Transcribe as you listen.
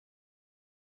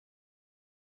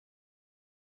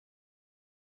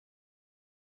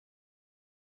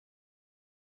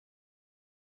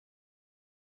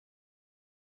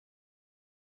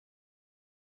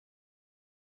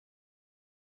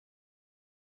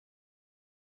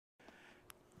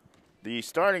The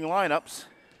starting lineups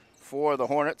for the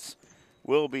Hornets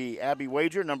will be Abby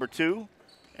Wager, number 2,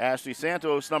 Ashley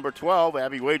Santos, number 12.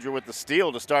 Abby Wager with the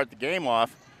steal to start the game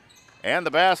off, and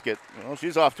the basket. Well,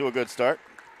 she's off to a good start.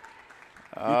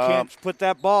 You can't put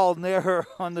that ball near her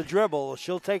on the dribble.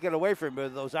 She'll take it away from her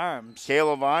with those arms.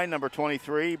 Kayla Vine, number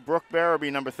 23, Brooke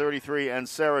Barabee, number 33, and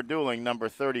Sarah Dooling, number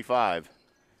 35.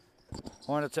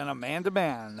 Hornets in a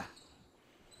man-to-man.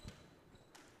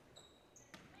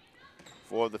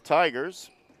 For the Tigers,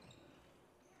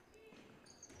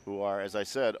 who are, as I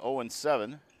said,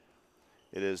 0-7,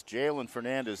 it is Jalen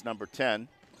Fernandez, number 10,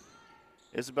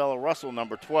 Isabella Russell,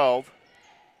 number 12,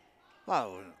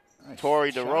 Wow. Nice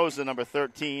Tori shot. DeRosa, number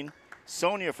 13,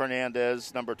 Sonia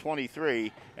Fernandez, number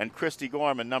 23, and Christy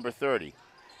Gorman, number 30.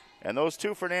 And those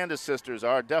two Fernandez sisters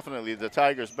are definitely the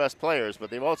Tigers' best players, but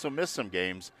they've also missed some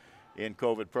games in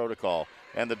COVID protocol.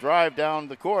 And the drive down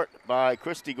the court by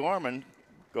Christy Gorman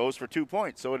goes for 2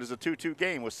 points. So it is a 2-2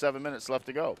 game with 7 minutes left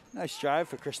to go. Nice drive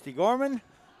for Christy Gorman.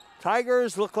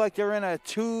 Tigers look like they're in a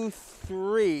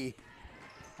 2-3.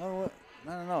 Oh, I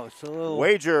don't know. It's a little.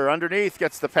 Wager underneath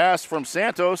gets the pass from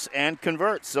Santos and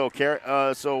converts. So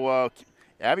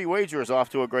Abby Wager is off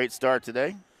to a great start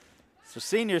today. It's the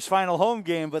seniors' final home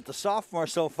game, but the sophomore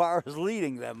so far is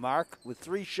leading them, Mark, with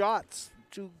 3 shots,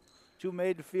 two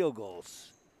made field goals.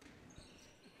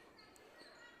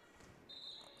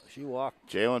 She walked.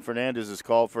 Jalen Fernandez is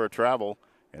called for a travel,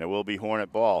 and it will be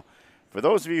Hornet ball. For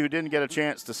those of you who didn't get a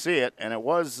chance to see it, and it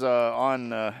was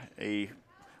on a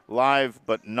live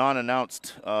but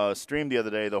non-announced stream the other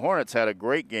day, the Hornets had a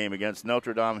great game against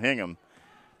Notre Dame Hingham,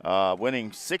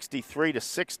 winning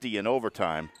 63-60 in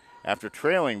overtime after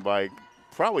trailing by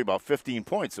probably about 15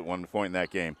 points at one point in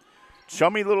that game.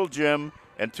 Chummy little Jim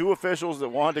and 2 officials that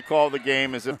wanted to call the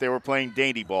game as if they were playing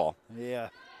dainty ball. Yeah.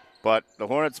 But the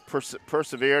Hornets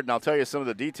persevered, and I'll tell you some of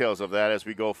the details of that as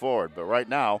we go forward. But right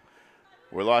now,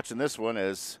 we're watching this one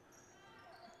as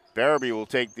Barabee will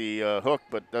take the hook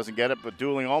but doesn't get it. But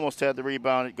Dooling almost had the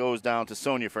rebound. It goes down to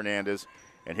Sonia Fernandez,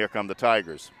 and here come the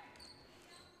Tigers.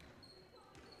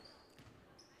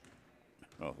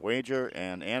 Well, Wager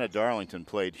and Anna Darlington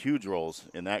played huge roles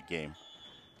in that game.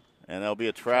 And there'll be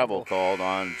a travel called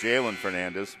on Jalen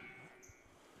Fernandez.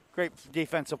 Great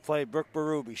defensive play, Brooke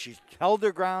Berube. She held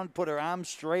her ground, put her arms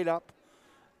straight up.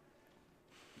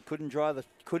 Couldn't draw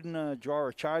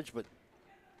a charge, but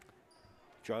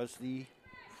draws the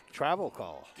travel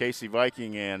call. Casey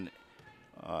Viking and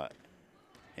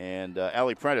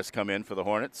Allie Prentice come in for the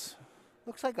Hornets.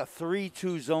 Looks like a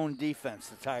 3-2 zone defense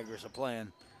the Tigers are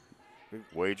playing.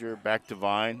 Wager back to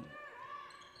Vine.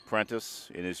 Prentice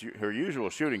in her usual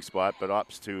shooting spot, but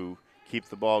opts to keep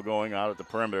the ball going out at the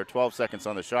perimeter. 12 seconds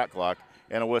on the shot clock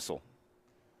and a whistle.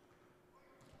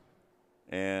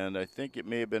 And I think it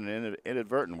may have been an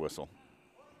inadvertent whistle.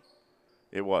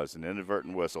 It was an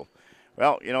inadvertent whistle.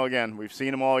 Well, you know, again, we've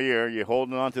seen them all year. You're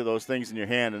holding on to those things in your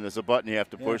hand, and there's a button you have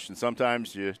to push, and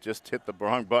sometimes you just hit the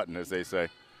wrong button, as they say.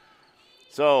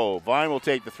 So Vine will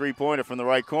take the three-pointer from the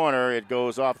right corner. It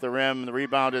goes off the rim.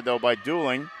 Rebounded, though, by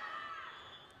Dooling.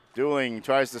 Dooling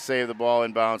tries to save the ball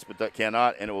inbounds, but that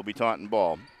cannot, and it will be Taunton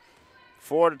ball.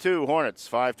 4-2 Hornets,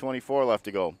 5:24 left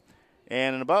to go.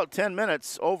 And in about 10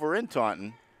 minutes over in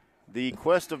Taunton, the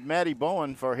quest of Matty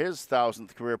Bowen for his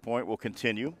 1,000th career point will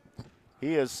continue.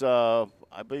 He is, I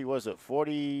believe,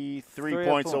 43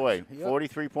 points away. Yep.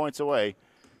 43 points away.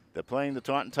 They're playing the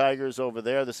Taunton Tigers over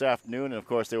there this afternoon, and, of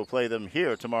course, they will play them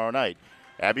here tomorrow night.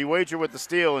 Abby Wager with the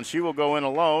steal, and she will go in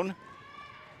alone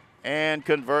and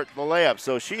convert the layup.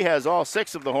 So she has all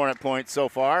 6 of the Hornet points so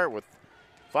far with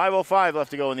 5:05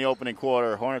 left to go in the opening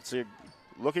quarter. Hornets are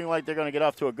looking like they're going to get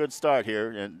off to a good start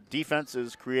here, and defense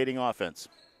is creating offense.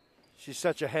 She's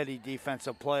such a heady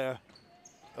defensive player.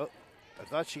 Oh, I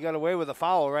thought she got away with a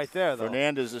foul right there, though.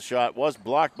 Fernandez's shot was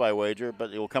blocked by Wager,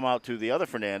 but it will come out to the other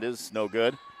Fernandez. No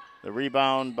good. The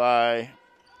rebound by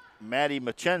Maddie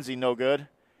Mackenzie, no good.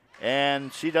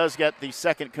 And she does get the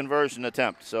second conversion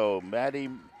attempt. So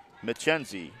Maddie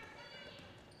Mackenzie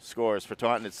scores for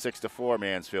Taunton at 6-4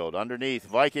 Mansfield. Underneath,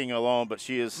 Viking alone, but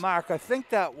she is... Mark, I think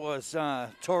that was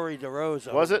Tori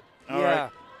DeRosa. Was it? All yeah.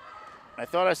 Right. I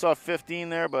thought I saw 15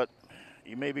 there, but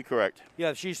you may be correct.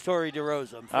 Yeah, she's Tori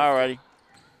DeRosa. All righty.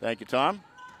 Thank you, Tom.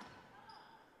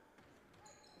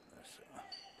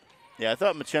 Yeah, I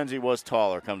thought Mackenzie was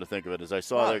taller, come to think of it, as I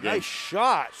saw their game. Nice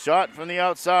shot. Shot from the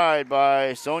outside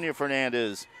by Sonia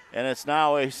Fernandez, and it's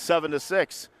now a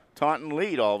 7-6 Taunton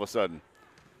lead all of a sudden.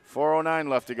 4:09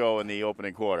 left to go in the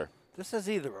opening quarter. This is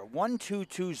either a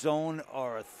 1-2-2 zone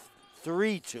or a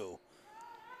 3-2.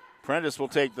 Prentice will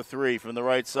take the 3 from the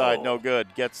right side. No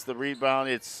good. Gets the rebound.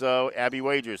 It's Abby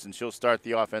Wagers, and she'll start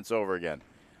the offense over again.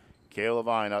 Kayla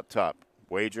Vine up top.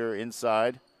 Wager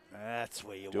inside. That's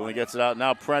where you Dooley want gets it out.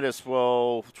 Now Prentice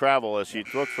will travel as she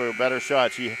looked for a better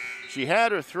shot. She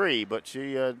had her 3, but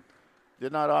she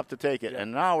did not opt to take it. Yeah.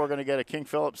 And now we're going to get a King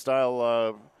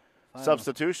Phillips-style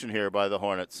substitution here by the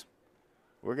Hornets.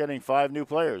 We're getting 5 new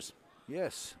players.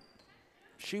 Yes.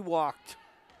 She walked.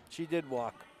 She did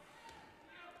walk.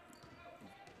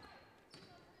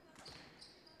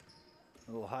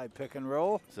 A little high pick and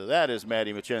roll. So that is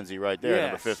Maddie McKenzie right there, Yes.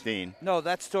 number 15. No,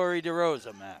 that's Tori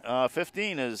DeRosa, Matt.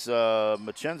 15 is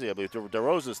McKenzie, I believe.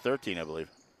 DeRosa's 13, I believe.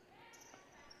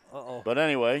 Uh-oh. But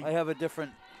anyway, I have a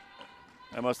different.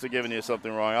 I must have given you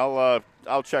something wrong.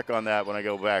 I'll check on that when I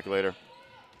go back later.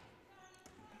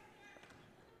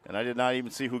 And I did not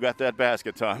even see who got that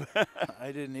basket, Tom.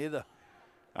 I didn't either.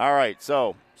 All right,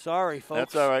 so. Sorry, folks.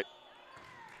 That's all right.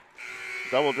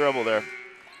 Double dribble there.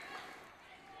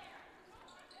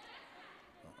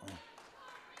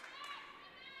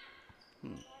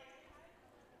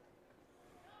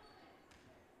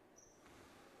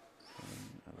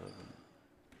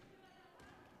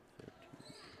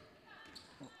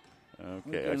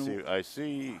 Okay, I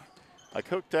see. I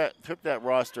took that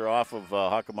roster off of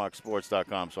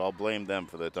HockamockSports.com, so I'll blame them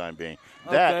for the time being.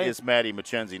 Okay. That is Maddie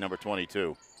McKenzie, number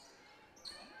 22.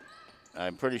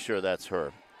 I'm pretty sure that's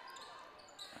her.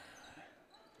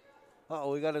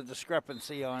 Uh-oh, we got a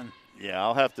discrepancy on. Yeah,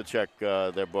 I'll have to check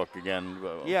their book again.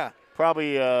 Yeah.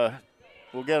 Probably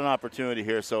we'll get an opportunity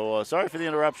here. So sorry for the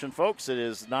interruption, folks. It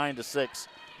is 9-6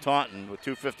 Taunton with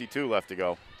 2:52 left to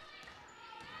go.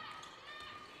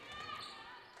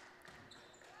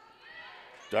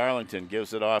 Darlington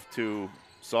gives it off to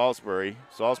Salisbury.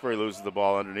 Salisbury loses the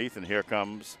ball underneath, and here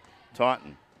comes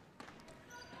Taunton.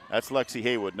 That's Lexi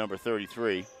Haywood, number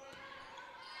 33.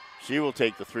 She will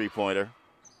take the three-pointer.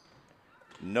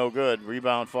 No good.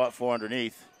 Rebound fought for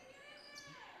underneath.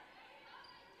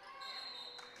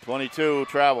 22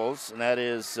 travels, and that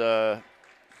is, I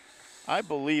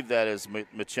believe that is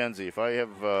McKenzie. If I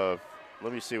have,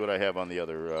 let me see what I have on the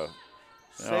other.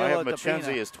 No, I have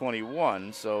McKenzie as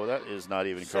 21, so that is not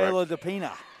even correct. Sailor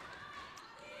DePina.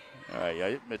 All right,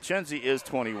 yeah, McKenzie is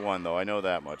 21, though. I know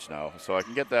that much now, so I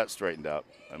can get that straightened out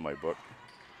in my book.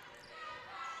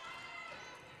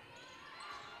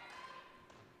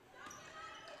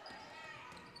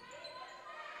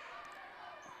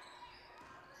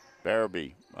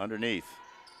 Barabee underneath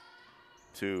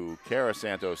to Kara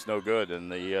Santos, no good, and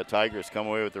the Tigers come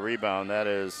away with the rebound. That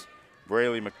is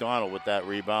Braley McDonald with that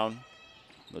rebound.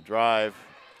 The drive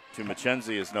to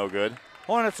McKenzie is no good.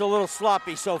 Hornets a little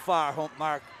sloppy so far,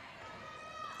 Mark.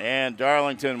 And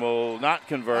Darlington will not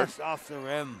convert. That's off the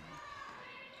rim.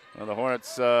 Well, the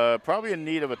Hornets probably in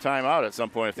need of a timeout at some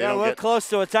point if they don't we're get. Close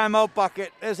to a timeout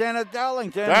bucket. There's Anna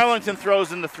Darlington. Darlington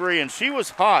throws in the 3, and she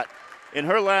was hot in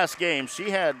her last game.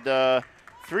 She had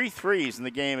 3 threes in the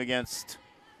game against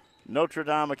Notre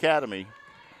Dame Academy,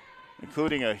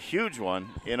 including a huge one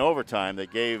in overtime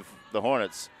that gave the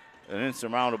Hornets an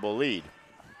insurmountable lead.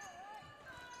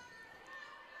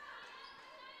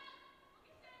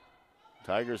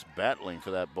 Tigers battling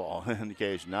for that ball on the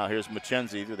occasion. Now here's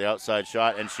McKenzie to the outside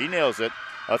shot, and she nails it.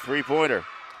 A three-pointer.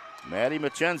 Maddie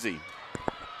McKenzie.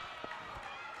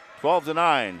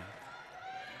 12-9.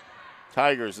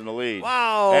 Tigers in the lead.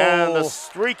 Wow. And the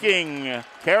streaking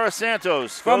Kara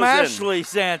Santos from goes Ashley in.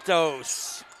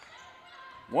 Santos.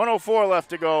 104 left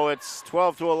to go. It's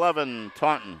 12-11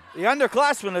 Taunton. The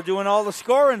underclassmen are doing all the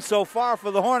scoring so far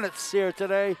for the Hornets here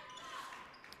today.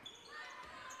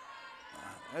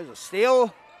 There's a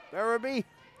steal. Barabee.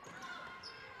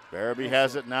 Barabee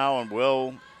has it now and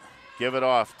will give it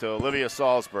off to Olivia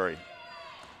Salisbury.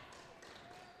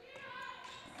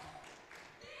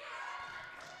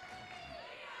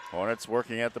 Hornets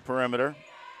working at the perimeter.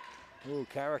 Ooh,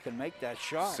 Kara can make that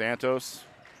shot. Santos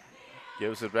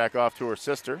gives it back off to her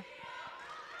sister.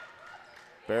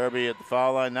 Barabee at the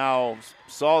foul line now.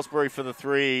 Salisbury for the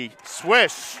 3.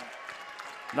 Swish.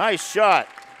 Nice shot.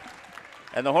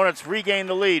 And the Hornets regain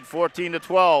the lead,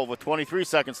 14-12, with 23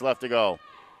 seconds left to go.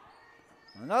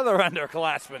 Another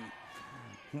underclassman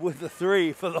with the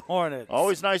 3 for the Hornets.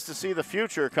 Always nice to see the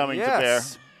future coming to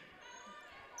yes. bear.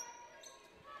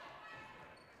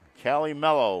 Callie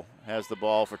Mello has the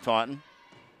ball for Taunton.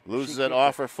 Loses it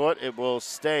off her foot. It will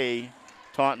stay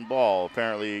Taunton ball.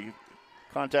 Apparently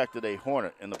contacted a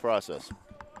Hornet in the process.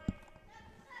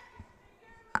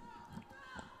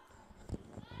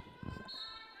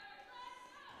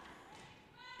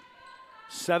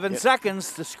 Seven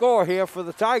seconds to score here for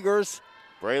the Tigers.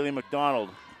 Braley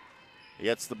McDonald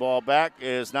gets the ball back. It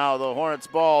is now the Hornets'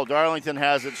 ball. Darlington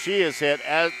has it. She is hit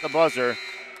at the buzzer.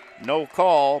 No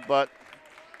call, but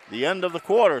the end of the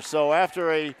quarter. So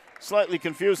after a slightly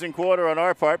confusing quarter on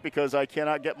our part because I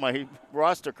cannot get my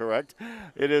roster correct.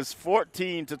 It is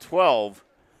 14-12.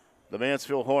 The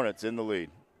Mansfield Hornets in the lead.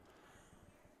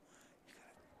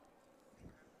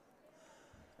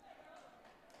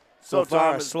 So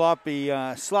far, sloppy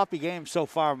game so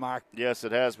far, Mark. Yes,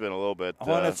 it has been a little bit.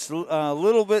 Hornets a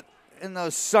little bit in the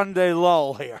Sunday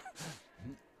lull here.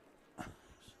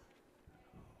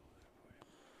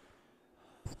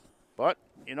 But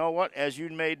you know what? As you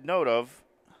made note of,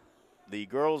 the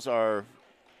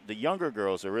younger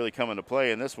girls are really coming to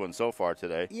play in this one so far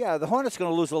today. Yeah, the Hornets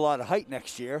going to lose a lot of height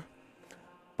next year,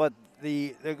 but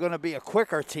they're going to be a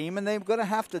quicker team, and they're going to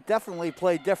have to definitely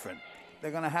play different. They're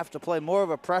going to have to play more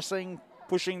of a pressing,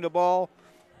 pushing the ball.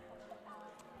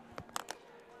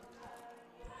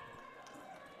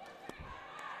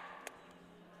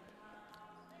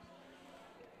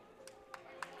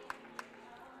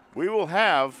 We will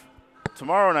have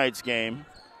tomorrow night's game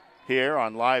here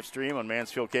on live stream on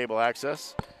Mansfield Cable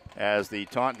Access as the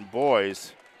Taunton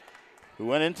boys, who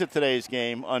went into today's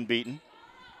game unbeaten,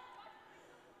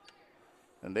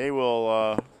 and they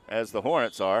will, as the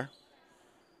Hornets are.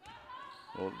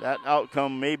 Well, that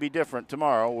outcome may be different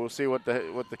tomorrow. We'll see what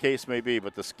the case may be,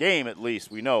 but this game, at least,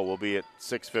 we know will be at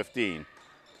 6:15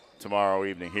 tomorrow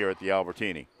evening here at the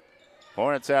Albertini.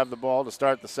 Hornets have the ball to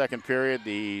start the second period.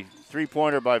 The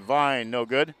three-pointer by Vine, no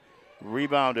good.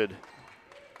 Rebounded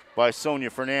by Sonia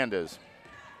Fernandez.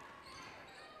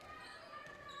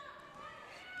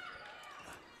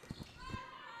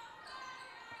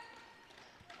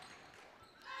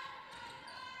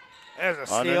 There's a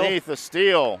steal. Underneath the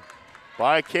steal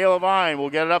by Kayla Vine. We'll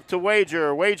get it up to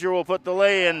Wager. Wager will put the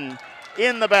lay-in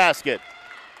in the basket.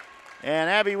 And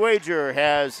Abby Wager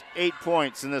has 8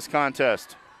 points in this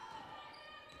contest,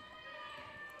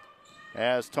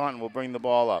 as Taunton will bring the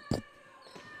ball up.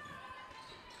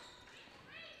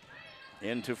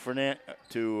 Into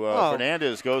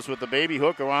Fernandez, goes with the baby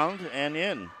hook around and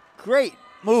in. Great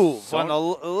move on a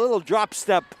little drop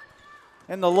step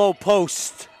in the low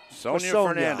post. Sonia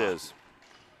Fernandez.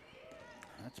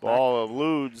 Ball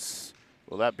eludes.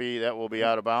 That will be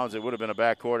out of bounds. It would have been a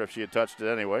backcourt if she had touched it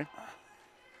anyway.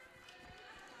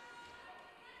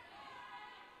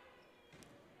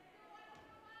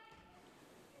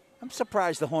 I'm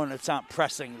surprised the Hornets aren't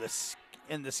pressing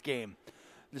in this game.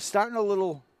 They're starting a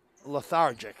little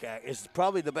lethargic is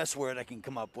probably the best word I can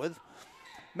come up with.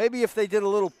 Maybe if they did a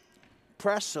little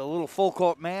press, a little full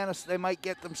court man, they might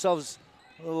get themselves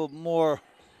a little more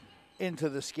into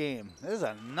this game. There's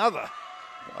another.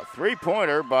 A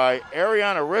three-pointer by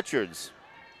Ariana Richards.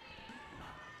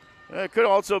 It could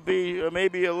also be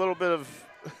maybe a little bit of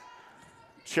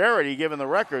charity given the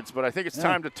records, but I think it's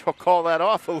time to call that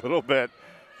off a little bit.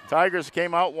 Tigers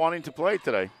came out wanting to play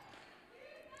today.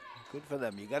 Good for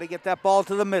them. You got to get that ball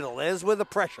to the middle. There's where the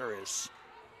pressure is.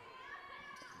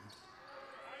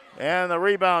 And the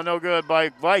rebound, no good by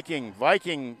Viking.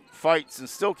 Viking fights and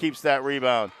still keeps that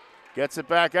rebound. Gets it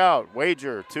back out.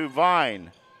 Wager to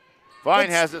Vine. Vine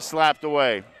has it slapped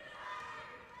away.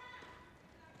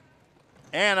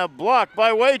 And a block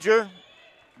by Wager.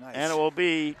 Nice. And it will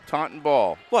be Taunton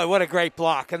ball. Boy, what a great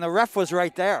block. And the ref was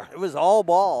right there. It was all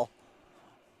ball.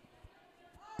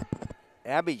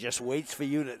 Abby just waits for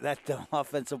that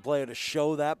offensive player to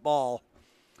show that ball.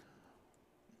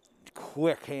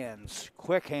 Quick hands,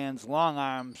 long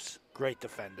arms, great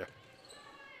defender.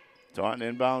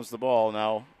 Taunton inbounds the ball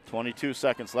now. 22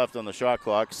 seconds left on the shot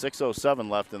clock. 6:07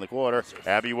 left in the quarter.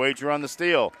 Abby Wager on the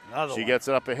steal. She gets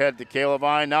it up ahead to Kayla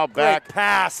Vine. Now back. Great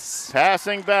pass.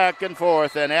 Passing back and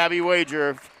forth, and Abby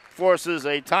Wager forces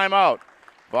a timeout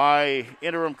by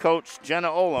interim coach Jenna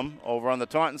Olam over on the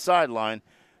Taunton sideline.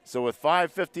 So with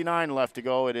 5:59 left to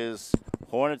go, it is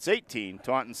Hornets 18,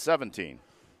 Taunton 17.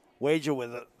 Wager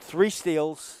with 3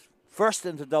 steals, first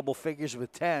into double figures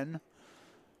with 10.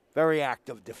 Very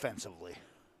active defensively.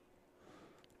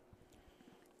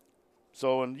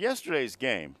 So in yesterday's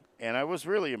game, and I was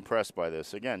really impressed by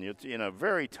this, again, you're in a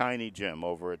very tiny gym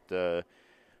over at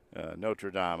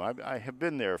Notre Dame. I have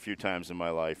been there a few times in my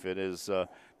life. It is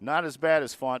not as bad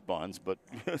as Fontbonne's, but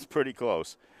it's pretty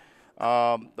close.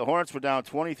 The Hornets were down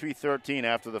 23-13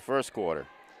 after the first quarter,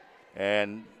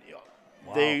 and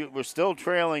they were still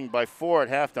trailing by 4 at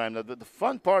halftime. The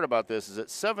fun part about this is that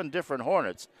 7 different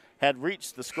Hornets had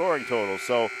reached the scoring total,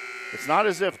 so it's not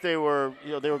as if they were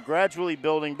gradually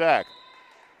building back.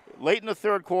 Late in the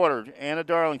third quarter, Anna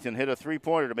Darlington hit a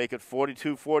three-pointer to make it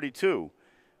 42-42,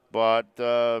 but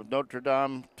Notre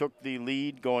Dame took the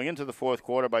lead going into the fourth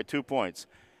quarter by 2 points.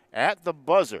 At the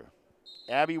buzzer,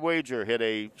 Abby Wager hit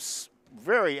a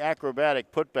very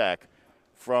acrobatic putback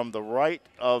from the right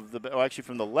of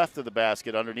from the left of the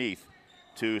basket underneath,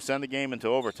 to send the game into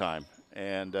overtime.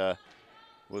 And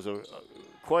was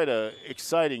quite a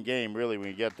exciting game, really, when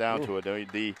you get down to it. I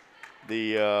mean,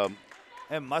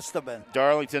 it must have been.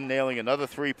 Darlington nailing another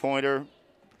three-pointer,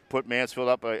 put Mansfield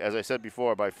up, as I said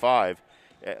before, by 5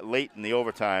 late in the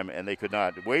overtime, and they could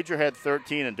not. Wager had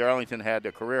 13, and Darlington had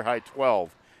a career-high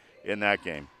 12 in that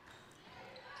game.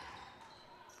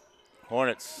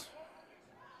 Hornets.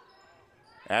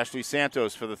 Ashley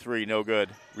Santos for the 3, no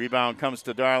good. Rebound comes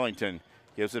to Darlington.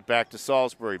 Gives it back to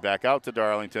Salisbury, back out to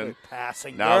Darlington. Good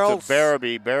passing, now girls. to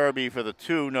Barabee. Barabee for the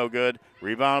 2, no good.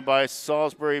 Rebound by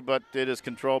Salisbury, but it is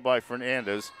controlled by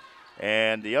Fernandez.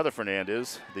 And the other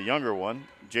Fernandez, the younger one,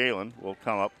 Jalen, will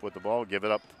come up with the ball, give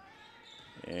it up.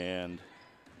 And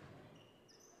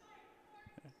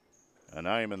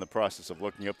I am in the process of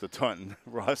looking up the Taunton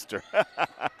roster.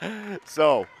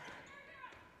 So,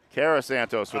 Kara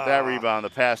Santos with that rebound. The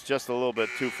pass just a little bit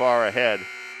too far ahead.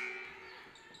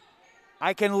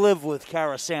 I can live with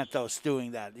Kara Santos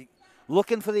doing that.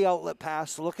 Looking for the outlet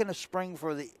pass, looking to spring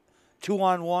for the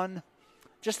 2-on-1.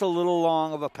 Just a little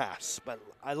long of a pass. But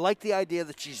I like the idea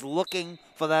that she's looking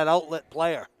for that outlet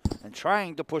player and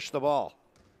trying to push the ball.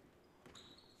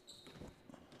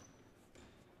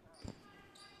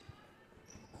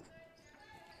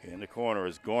 In the corner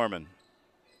is Gorman.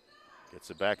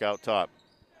 Gets it back out top.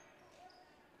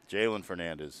 Jalen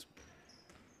Fernandez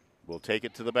will take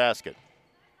it to the basket.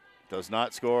 Does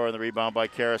not score on the rebound by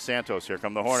Kara Santos. Here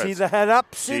come the Hornets. See the head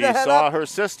up. See the head up. She saw her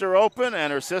sister open,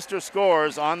 and her sister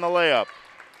scores on the layup.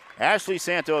 Ashley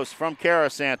Santos from Kara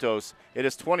Santos. It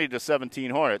is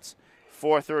 20-17 Hornets.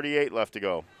 4:38 left to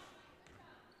go.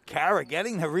 Kara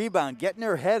getting the rebound, getting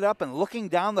her head up and looking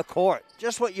down the court.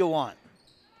 Just what you want.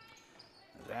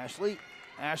 Ashley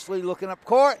looking up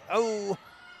court. Oh,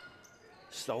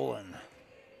 stolen.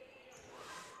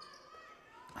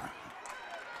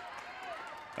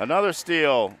 Another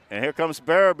steal, and here comes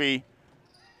Barabee.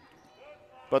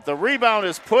 But the rebound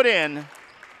is put in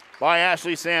by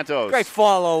Ashley Santos. Great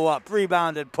follow-up,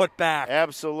 rebounded, put back.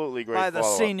 Absolutely great follow-up. By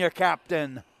the senior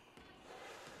captain.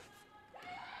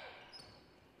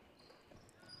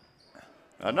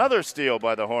 Another steal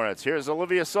by the Hornets. Here's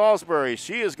Olivia Salisbury.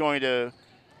 She is going to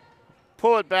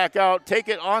pull it back out, take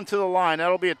it onto the line.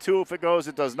 That'll be a 2 if it goes.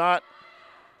 It does not.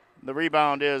 The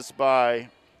rebound is by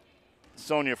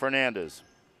Sonia Fernandez.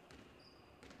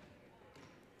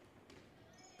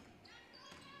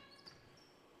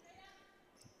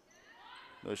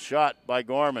 The shot by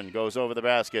Gorman goes over the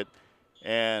basket,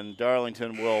 and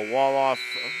Darlington will wall off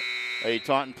a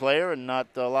Taunton player and not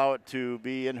allow it to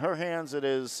be in her hands. It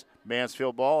is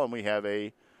Mansfield ball, and we have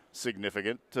a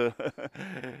significant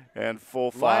and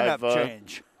full 5 lineup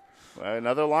change.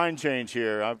 Another line change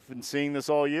here. I've been seeing this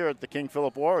all year at the King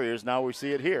Philip Warriors. Now we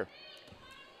see it here.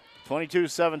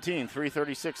 22-17,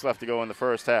 3:36 left to go in the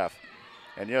first half.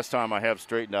 And yes, Tom, I have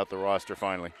straightened out the roster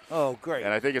finally. Oh, great.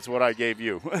 And I think it's what I gave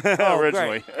you oh,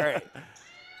 originally. Great.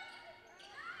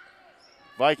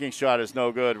 Viking shot is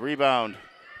no good. Rebound.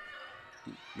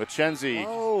 Mackenzie.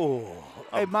 Oh.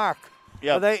 Hey, Mark.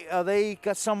 Yeah. Are they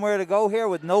got somewhere to go here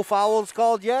with no fouls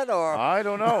called yet, or? I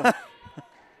don't know.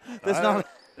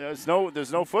 There's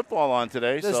no football on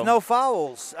today. There's no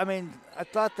fouls. I mean, I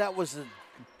thought that was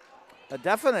a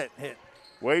definite hit.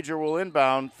 Wager will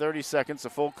inbound. 30 seconds, a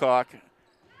full clock.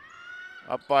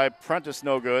 Up by Prentice,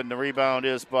 no good, and the rebound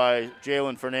is by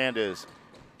Jalen Fernandez.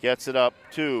 Gets it up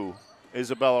to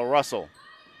Isabella Russell,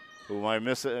 whom I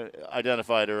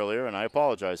misidentified earlier, and I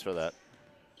apologize for that.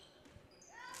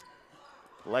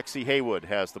 Lexi Haywood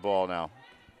has the ball now.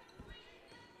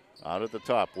 Out at the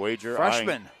top, Wager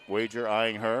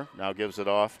eyeing her. Now gives it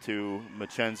off to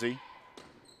Mackenzie.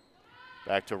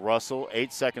 Back to Russell.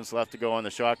 8 seconds left to go on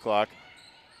the shot clock.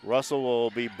 Russell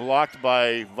will be blocked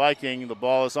by Viking. The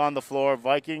ball is on the floor.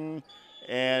 Viking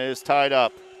and is tied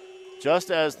up.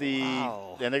 Just as and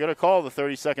they're going to call the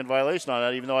 30-second violation on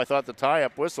that, even though I thought the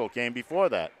tie-up whistle came before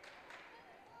that.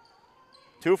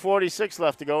 2:46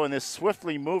 left to go in this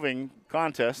swiftly moving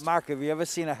contest. Mark, have you ever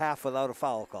seen a half without a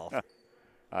foul call?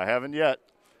 I haven't yet.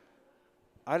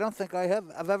 I don't think I have.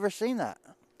 I've ever seen that.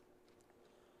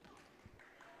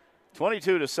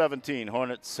 22-17.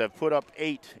 Hornets have put up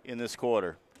 8 in this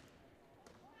quarter.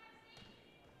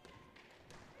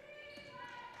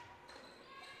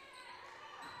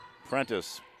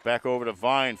 Prentice back over to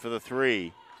Vine for the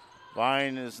 3.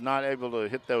 Vine is not able to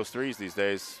hit those threes these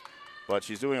days, but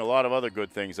she's doing a lot of other good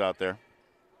things out there.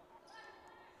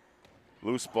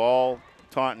 Loose ball.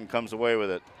 Taunton comes away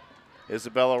with it.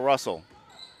 Isabella Russell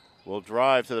will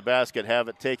drive to the basket, have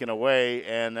it taken away,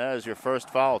 and that is your first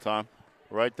foul, Tom,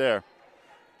 right there.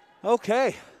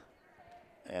 Okay.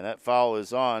 And that foul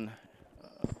is on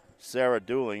Sarah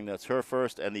Dooling. That's her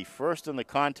first and the first in the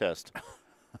contest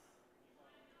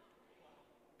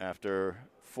after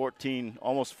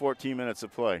almost 14 minutes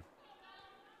of play.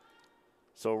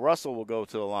 So Russell will go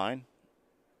to the line.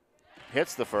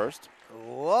 Hits the first.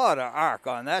 A lot of arc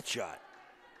on that shot.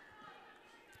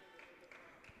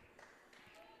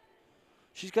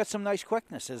 She's got some nice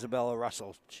quickness, Isabella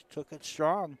Russell. She took it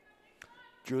strong.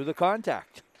 Drew the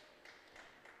contact.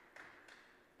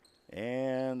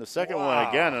 And the second one,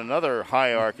 again, another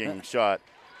high arcing shot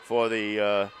for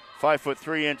the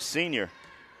 5'3" senior.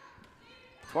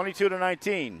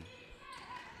 22-19.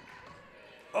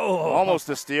 Oh, almost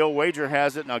a steal. Wager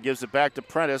has it, now gives it back to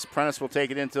Prentice. Prentice will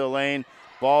take it into the lane.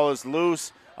 Ball is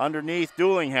loose. Underneath,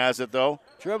 Dooling has it, though.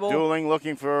 Dribble. Dooling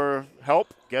looking for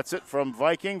help. Gets it from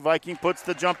Viking. Viking puts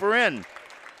the jumper in.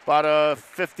 About a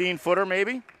 15-footer,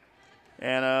 maybe.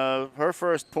 And her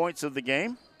first points of the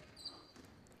game.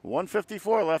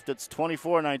 1:54 left. It's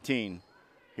 24-19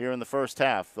 here in the first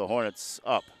half. The Hornets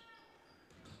up.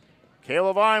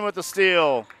 Kayla Vine with the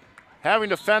steal, having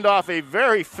to fend off a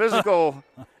very physical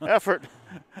effort,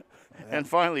 and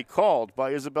finally called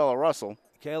by Isabella Russell.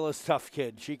 Kayla's a tough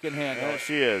kid. She can handle it.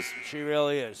 She is. She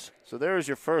really is. So there's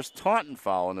your first Taunton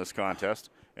foul in this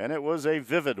contest, and it was a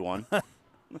vivid one.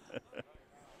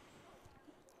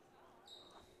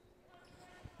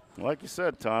 Like you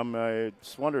said, Tom, I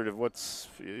just wondered if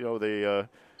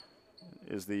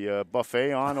is the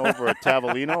buffet on over at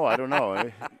Tavolino? I don't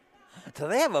know. Do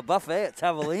they have a buffet at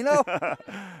Tavolino?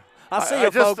 I'll see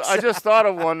you, folks. I just thought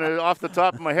of one off the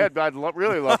top of my head. I'd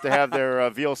really love to have their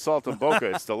veal salt and boca.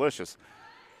 It's delicious.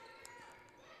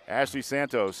 Ashley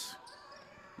Santos.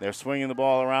 They're swinging the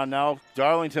ball around now.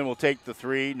 Darlington will take the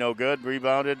three. No good.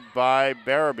 Rebounded by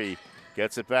Barabee.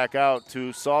 Gets it back out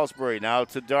to Salisbury. Now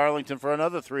to Darlington for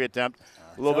another three attempt.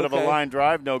 A little bit of a line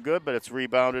drive. No good, but it's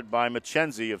rebounded by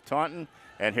Mackenzie of Taunton.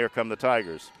 And here come the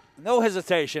Tigers. No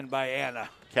hesitation by Anna.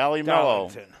 Callie Mello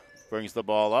brings the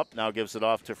ball up. Now gives it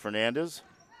off to Fernandez.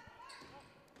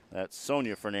 That's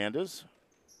Sonia Fernandez.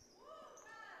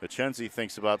 Mackenzie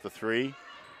thinks about the three.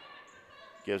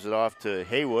 Gives it off to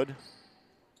Haywood.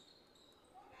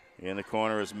 In the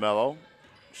corner is Mello.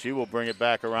 She will bring it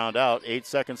back around out. 8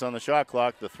 seconds on the shot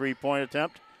clock. The three-point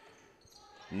attempt.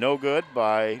 No good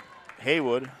by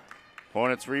Haywood.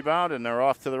 Hornets rebound, and they're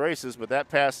off to the races, but that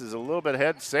pass is a little bit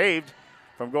ahead. Saved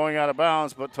from going out of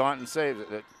bounds, but Taunton saves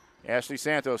it. Ashley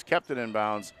Santos kept it in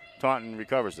bounds. Taunton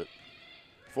recovers it.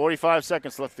 45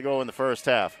 seconds left to go in the first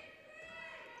half.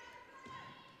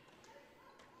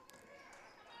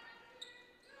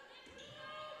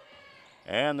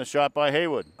 And the shot by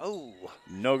Haywood. Oh.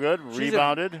 No good.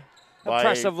 Rebounded by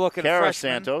impressive-looking Kara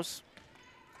freshman. Santos.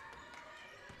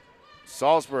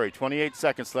 Salisbury, 28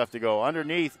 seconds left to go.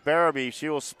 Underneath, Barabee. She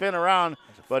will spin around,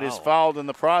 but is fouled in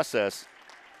the process.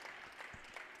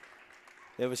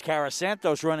 It was Kara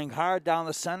Santos running hard down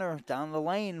the center, down the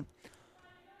lane.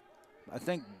 I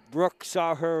think Brooke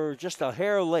saw her just a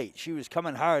hair late. She was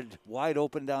coming hard, wide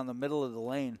open down the middle of the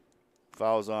lane.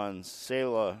 Fouls on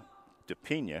Sayla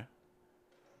DePina.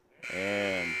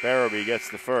 And Barabee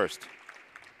gets the first.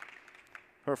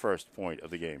 Her first point of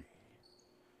the game.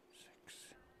 6, 8,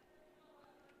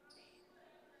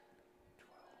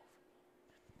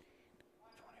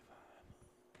 12, 25.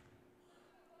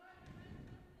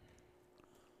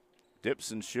 Dips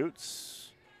and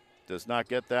shoots. Does not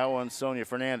get that one. Sonia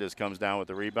Fernandez comes down with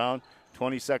the rebound.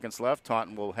 20 seconds left.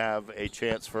 Taunton will have a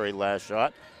chance for a last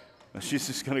shot. She's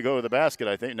just going to go to the basket,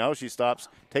 I think. No, she stops.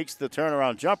 Takes the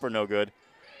turnaround jumper. No good.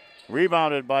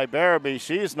 Rebounded by Barabee.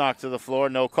 She's knocked to the floor.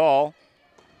 No call.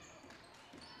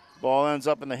 Ball ends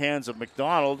up in the hands of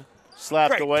McDonald.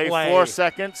 Slapped Great away. play. 4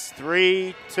 seconds.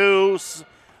 3, 2.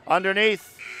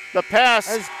 Underneath. The pass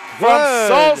That's from good.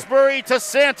 Salisbury to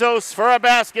Santos for a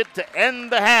basket to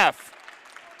end the half.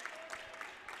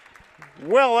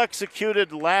 Well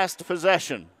executed last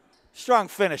possession. Strong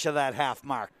finish of that half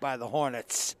mark by the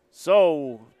Hornets.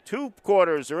 So 2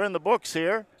 quarters are in the books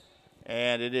here,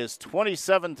 and it is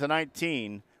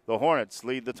 27-19. The Hornets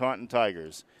lead the Taunton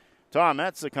Tigers. Tom,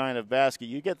 that's the kind of basket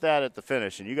you get that at the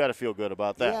finish, and you got to feel good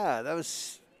about that. Yeah, that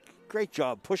was great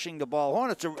job pushing the ball.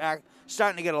 Hornets are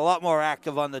starting to get a lot more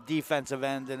active on the defensive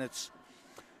end, and it's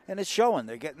showing.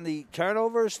 They're getting the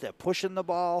turnovers. They're pushing the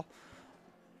ball.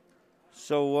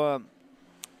 So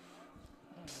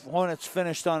Hornets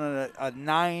finished on a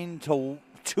 9-2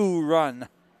 run.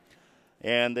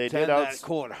 And they did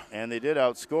quarter. And they did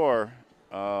outscore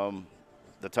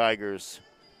the Tigers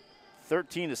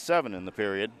 13-7 in the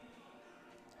period.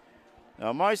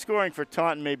 Now my scoring for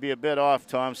Taunton may be a bit off,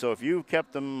 Tom. So if you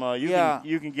kept them,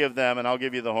 you can give them, and I'll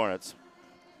give you the Hornets.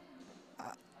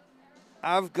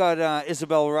 I've got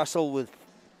Isabel Russell with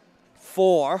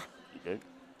 4. Okay.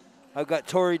 I've got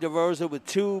Tori DeRosa with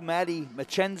 2, Maddie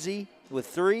Mackenzie with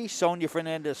 3, Sonia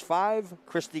Fernandez 5,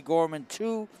 Christy Gorman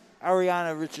 2,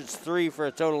 Ariana Richards 3 for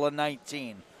a total of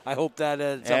 19. I hope that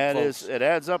adds up, folks. It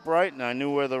adds up right, and I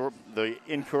knew where the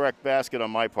incorrect basket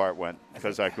on my part went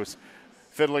because I was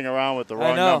fiddling around with the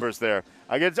wrong numbers there.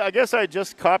 I guess I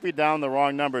just copied down the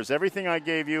wrong numbers. Everything I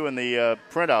gave you in the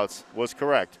printouts was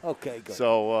correct. Okay, good.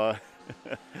 So.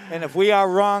 And if we are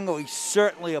wrong, we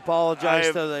certainly apologize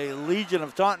to the legion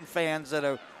of Taunton fans that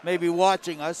are maybe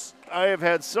watching us. I have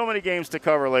had so many games to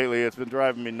cover lately; it's been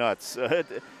driving me nuts.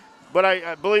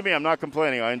 But believe me, I'm not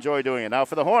complaining. I enjoy doing it. Now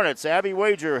for the Hornets, Abby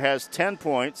Wager has 10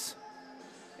 points.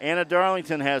 Anna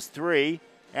Darlington has 3.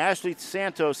 Ashley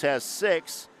Santos has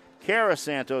 6. Kara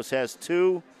Santos has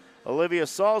 2. Olivia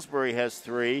Salisbury has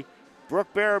 3.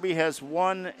 Brooke Barabee has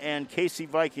 1. And Casey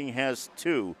Viking has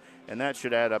 2. And that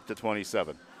should add up to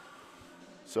 27.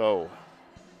 So,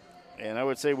 and I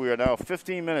would say we are now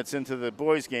 15 minutes into the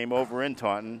boys' game over in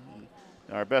Taunton.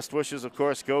 Our best wishes, of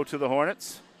course, go to the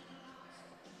Hornets.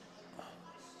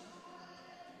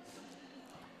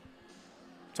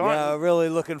 Yeah, really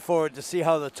looking forward to see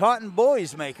how the Taunton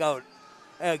boys make out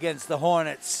against the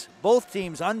Hornets. Both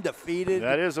teams undefeated.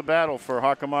 That is a battle for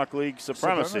Hockomock League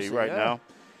supremacy right now.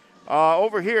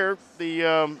 Over here,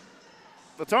 the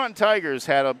Taunton Tigers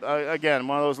had, again,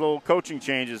 one of those little coaching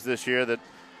changes this year that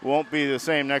won't be the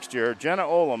same next year. Jenna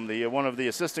Olam, one of the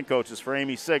assistant coaches for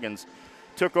Amy Siggins,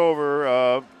 took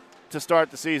over to start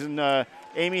the season.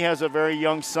 Amy has a very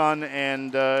young son,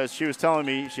 and she was telling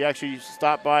me, she actually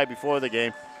stopped by before the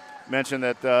game, mentioned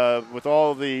that with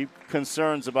all the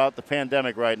concerns about the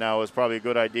pandemic right now, it's probably a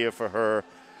good idea for her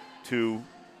to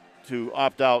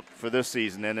opt out for this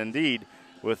season. And indeed,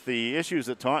 with the issues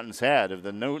that Taunton's had, of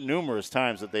the numerous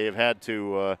times that they have had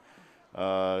to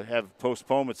have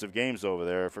postponements of games over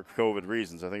there for COVID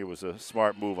reasons, I think it was a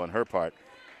smart move on her part.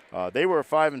 They were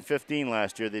 5-15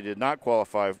 last year. They did not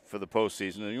qualify for the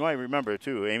postseason. And you might remember,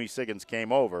 too, Amy Siggins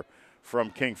came over from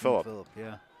King Philip.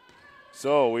 Yeah.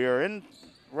 So we are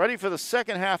ready for the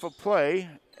second half of play,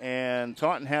 and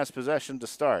Taunton has possession to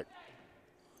start.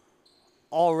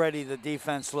 Already the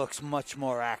defense looks much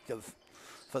more active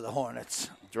for the Hornets.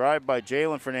 Drive by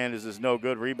Jalen Fernandez is no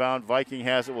good. Rebound. Viking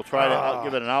has it. Will try to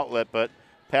give it an outlet, but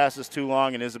passes too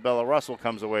long, and Isabella Russell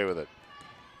comes away with it.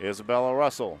 Isabella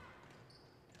Russell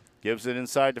gives it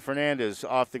inside to Fernandez.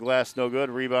 Off the glass, no good.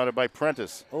 Rebounded by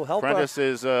Prentice. Oh, help Prentice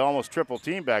is almost triple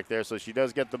team back there, so she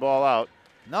does get the ball out.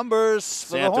 Numbers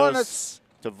for the Hornets.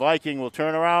 To Viking will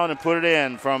turn around and put it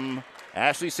in from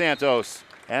Ashley Santos.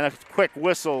 And a quick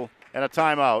whistle and a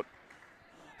timeout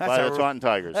by the Taunton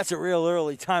Tigers. That's a real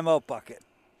early timeout bucket.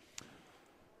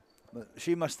 But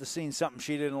she must have seen something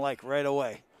she didn't like right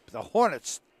away. The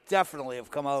Hornets definitely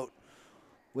have come out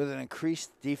with an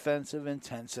increased defensive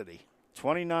intensity.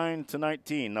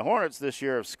 29-19. The Hornets this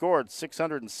year have scored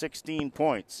 616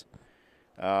 points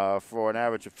for an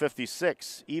average of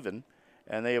 56 even,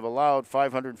 and they have allowed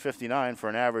 559 for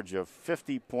an average of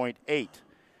 50.8.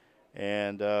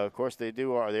 And, of course, they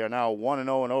are now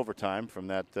 1-0 in overtime from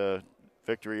that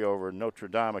victory over Notre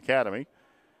Dame Academy,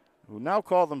 who now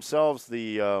call themselves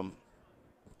the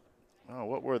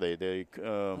what were they?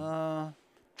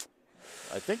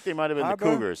 I think they might have been the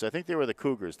Cougars. I think they were the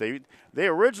Cougars. They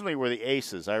originally were the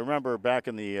Aces. I remember back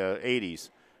in the 80s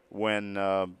when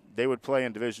they would play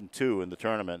in Division II in the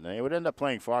tournament, and they would end up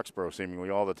playing Foxborough seemingly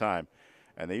all the time.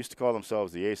 And they used to call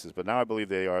themselves the Aces, but now I believe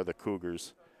they are the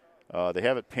Cougars. They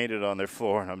have it painted on their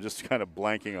floor, and I'm just kind of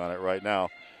blanking on it right now.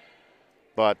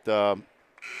 But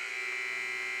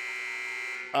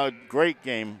a great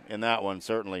game in that one,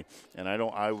 certainly. And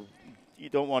you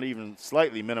don't want to even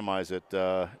slightly minimize it.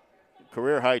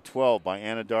 Career high 12 by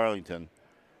Anna Darlington,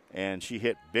 and she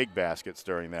hit big baskets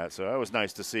during that. So that was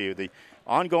nice to see. The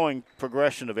ongoing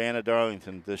progression of Anna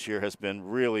Darlington this year has been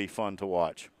really fun to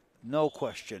watch. No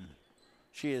question.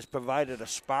 She has provided a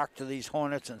spark to these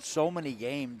Hornets in so many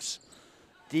games.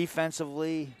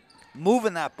 Defensively,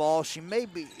 moving that ball. She may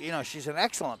be, she's an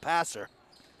excellent passer.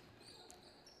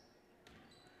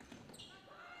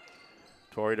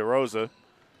 Tori DeRosa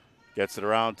gets it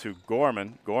around to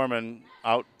Gorman. Gorman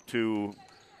out to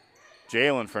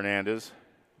Jalen Fernandez.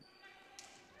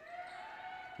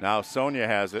 Now Sonia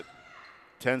has it.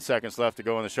 10 seconds left to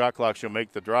go in the shot clock. She'll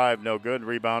make the drive. No good.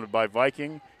 Rebounded by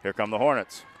Viking. Here come the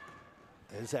Hornets.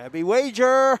 There's Abby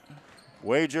Wager.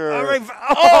 Wager. It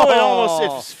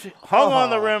almost hung on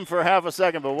the rim for half a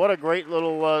second, but what a great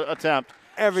little attempt.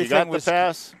 Everything she got was the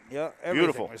pass. Yeah, everything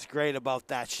beautiful. Was great about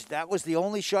that. That was the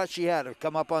only shot she had to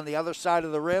come up on the other side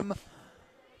of the rim.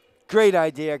 Great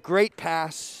idea, great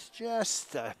pass.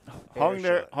 Just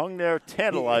hung there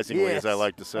tantalizingly, Yes. as I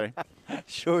like to say.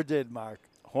 Sure did, Mark.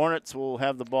 Hornets will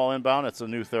have the ball inbound. It's a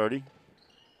new 30.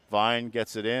 Vine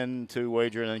gets it in to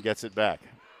Wager and then gets it back.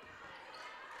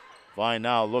 Vine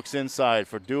now looks inside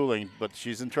for dueling, but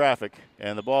she's in traffic,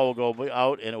 and the ball will go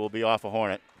out, and it will be off a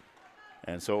Hornet.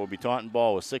 And so it will be Taunton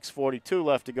ball with 6:42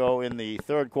 left to go in the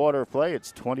third quarter of play.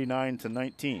 It's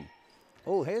 29-19.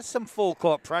 Oh, here's some full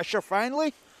court pressure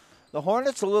finally. The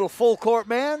Hornets, a little full court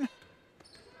man.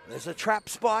 There's a trap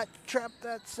spot. Trap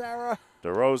that, Sarah.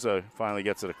 DeRosa finally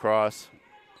gets it across.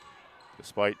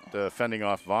 Despite fending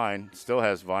off Vine, still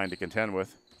has Vine to contend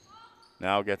with.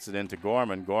 Now gets it into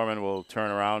Gorman. Gorman will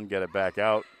turn around, get it back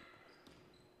out.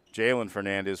 Jalen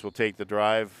Fernandez will take the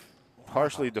drive,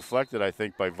 partially deflected, I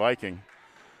think, by Viking.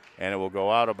 And it will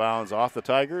go out of bounds off the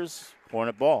Tigers.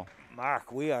 Hornet ball.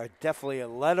 Mark, we are definitely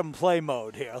in let 'em play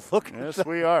mode here. Look at Yes,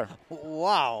 we are.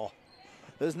 Wow.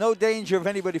 There's no danger of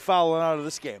anybody fouling out of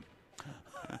this game.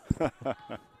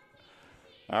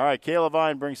 All right, Kayla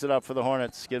Vine brings it up for the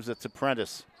Hornets, gives it to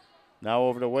Prentice. Now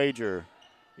over to Wager.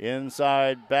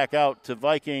 Inside, back out to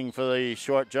Viking for the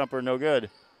short jumper, no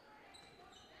good.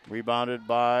 Rebounded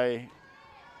by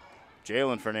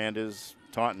Jalen Fernandez.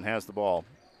 Taunton has the ball.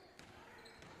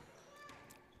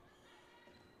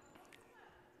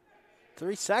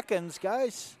 3 seconds,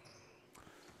 guys.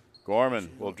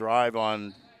 Gorman will drive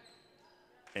on,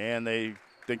 and they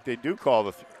think they do call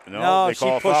the no, they she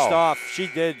call pushed foul. off. She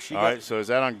did. All right, so is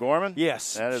that on Gorman?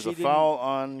 Yes. That is she a foul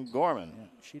on Gorman. Yeah,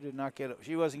 she did not get it.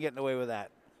 She wasn't getting away with that.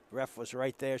 Ref was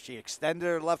right there. She extended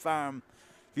her left arm.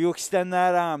 If you extend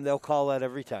that arm, they'll call that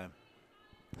every time.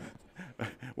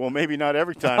 Well, maybe not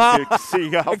every time.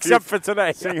 Seeing how Except for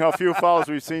today. Seeing how few fouls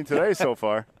we've seen today so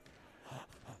far.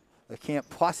 It can't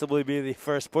possibly be the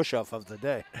first push-off of the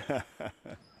day.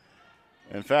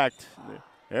 In fact,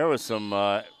 there was some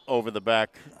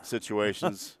over-the-back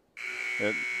situations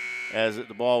as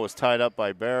the ball was tied up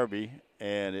by Barabee,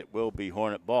 and it will be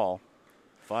Hornet ball.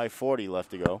 5:40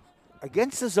 left to go.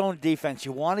 Against the zone defense,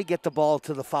 you want to get the ball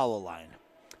to the foul line.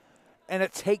 And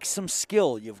it takes some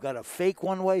skill. You've got to fake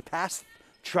one-way pass.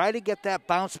 Try to get that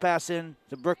bounce pass in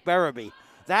to Brooke Barabee.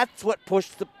 That's what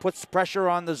puts pressure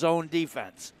on the zone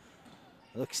defense.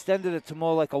 Extended it to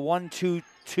more like a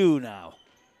 1-2-2 now.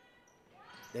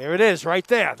 There it is, right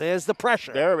there. There's the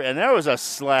pressure. Barabee, and there was a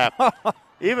slap.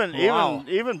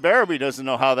 even Barabee doesn't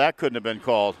know how that couldn't have been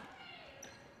called.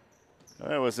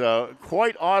 It was a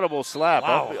quite audible slap.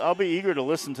 Wow. I'll be eager to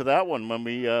listen to that one when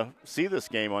we see this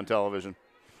game on television.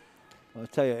 I'll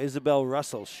tell you, Isabel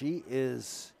Russell, she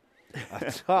is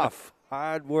a tough,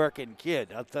 hard-working kid.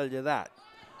 I'll tell you that.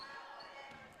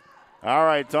 All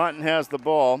right, Taunton has the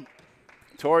ball.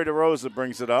 Tori DeRosa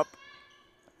brings it up.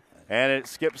 And it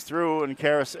skips through, and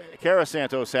Cara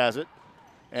Santos has it.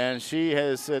 And she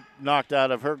has it knocked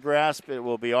out of her grasp. It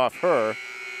will be off her.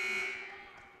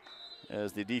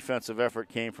 As the defensive effort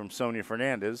came from Sonia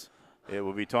Fernandez. It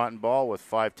will be Taunton ball with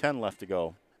 5:10 left to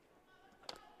go.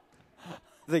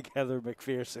 I think Heather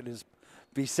McPherson is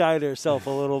beside herself a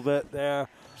little bit there.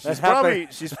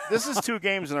 This is 2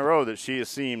 games in a row that she has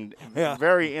seemed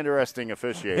very interesting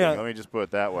officiating. Yeah. Let me just put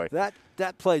it that way.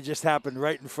 That play just happened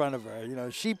right in front of her. You know,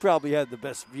 she probably had the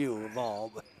best view of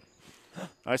all. But.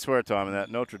 I swear, Tom, in that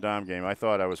Notre Dame game, I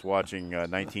thought I was watching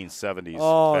 1970s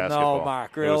basketball. basketball. No,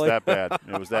 Mark, really? It was that bad.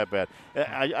 It was that bad.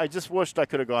 I just wished I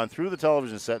could have gone through the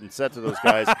television set and said to those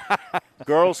guys,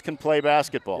 girls can play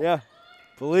basketball. Yeah,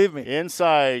 believe me.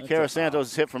 Inside, Cara Santos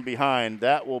is hit from behind.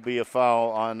 That will be a foul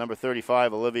on number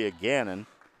 35, Olivia Gannon.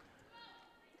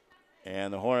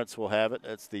 And the Hornets will have it.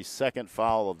 That's the second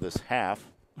foul of this half.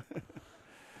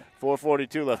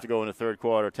 4:42 left to go in the third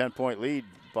quarter. 10-point lead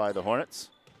by the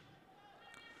Hornets.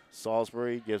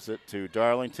 Salisbury gives it to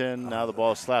Darlington. Now the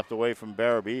ball is slapped away from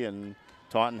Barabee, and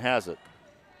Taunton has it.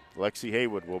 Lexi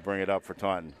Haywood will bring it up for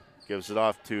Taunton. Gives it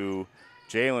off to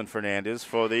Jalen Fernandez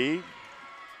for the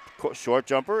short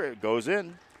jumper. It goes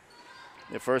in.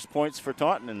 The first points for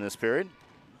Taunton in this period.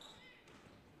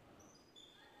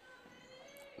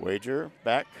 Wager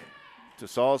back to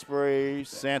Salisbury.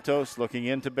 Santos looking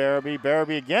into Barabee.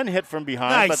 Barabee again hit from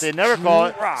behind, but they never call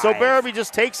it. So Barabee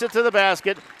just takes it to the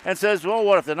basket and says, well,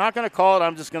 what if they're not going to call it,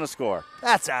 I'm just going to score.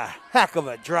 That's a heck of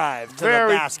a drive to the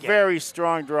basket. Very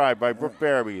strong drive by Brooke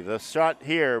Barabee. The shot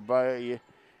here by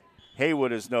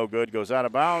Haywood is no good. Goes out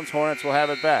of bounds. Hornets will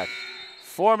have it back.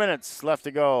 4 minutes left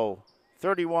to go.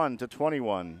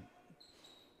 31-21.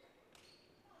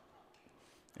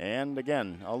 And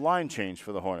again, a line change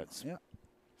for the Hornets. Yeah.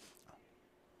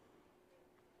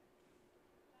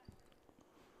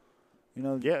 You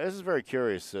know. Yeah, this is very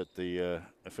curious that the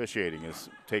officiating is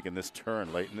taking this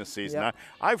turn late in this season. Yep.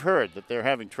 I've heard that they're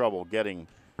having trouble getting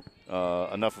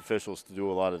enough officials to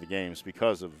do a lot of the games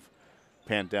because of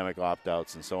pandemic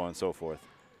opt-outs and so on and so forth.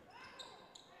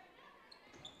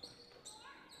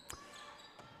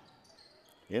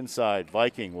 Inside,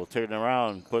 Viking will turn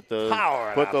around, put the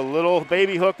little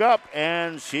baby hook up,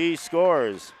 and she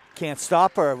scores. Can't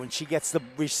stop her when she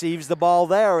receives the ball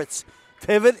there. It's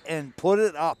pivot and put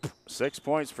it up. 6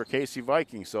 points for Casey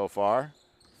Viking so far.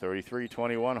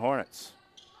 33-21 Hornets.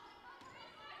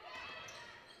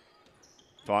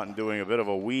 Taunton doing a bit of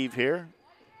a weave here.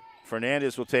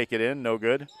 Fernandez will take it in, no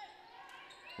good.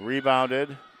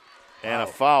 Rebounded, and a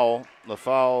foul. The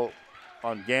foul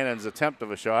on Gannon's attempt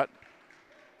of a shot.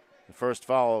 The first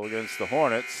foul against the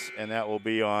Hornets, and that will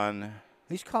be on.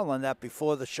 He's calling that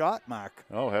before the shot, Mark.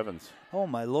 Oh, heavens. Oh,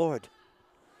 my Lord.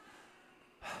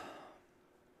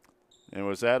 And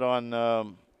was that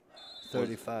on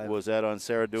 35. Was that on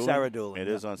Sarah Dooling? Sarah Dooling. It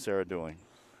is on Sarah Dooling.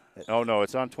 Oh, no,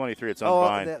 it's on 23. It's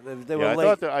on Vine. They were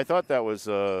late. I thought that was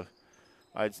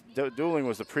Dooling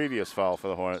was the previous foul for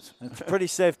the Hornets. It's a pretty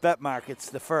safe bet, Mark. It's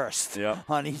the first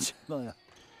on each.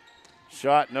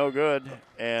 Shot no good,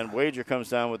 and Wager comes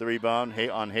down with the rebound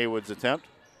on Haywood's attempt.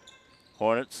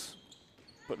 Hornets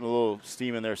putting a little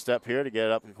steam in their step here to get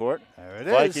it up the court. There it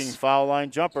is. Viking foul line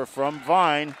jumper from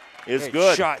Vine is Great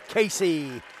good. Shot,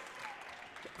 Casey.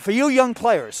 For you young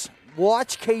players,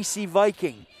 watch Casey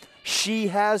Viking. She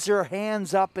has her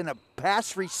hands up in a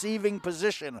pass receiving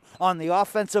position on the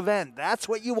offensive end. That's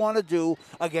what you want to do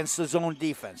against the zone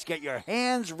defense. Get your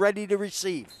hands ready to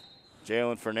receive.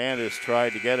 Jalen Fernandez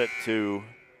tried to get it to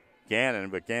Gannon,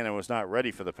 but Gannon was not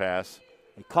ready for the pass.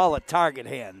 They call it target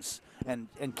hands, and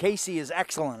Casey is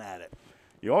excellent at it.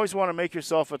 You always want to make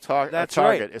yourself a target,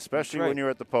 right. especially when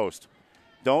you're at the post.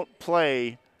 Don't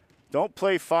play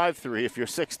 5'3" if you're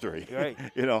 6'3". Right.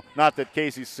 You know, not that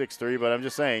Casey's 6'3", but I'm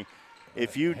just saying,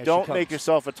 if you don't make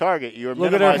yourself a target, you're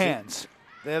Look minimizing. At her hands.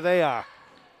 There they are.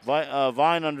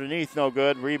 Vine underneath, no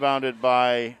good. Rebounded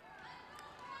by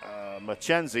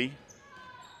Mackenzie.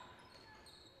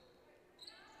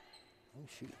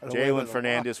 Jalen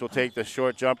Fernandez will take the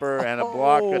short jumper and a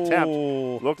block attempt.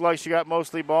 Looked like she got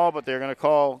mostly ball, but they're going to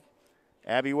call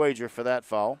Abby Wager for that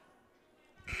foul.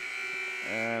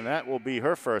 And that will be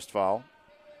her first foul.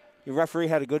 The referee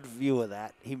had a good view of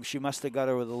that. She must have got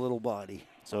her with a little body.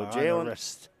 So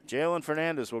Jalen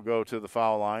Fernandez will go to the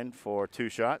foul line for 2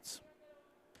 shots.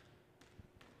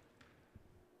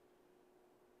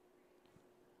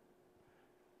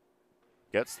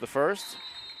 Gets the first.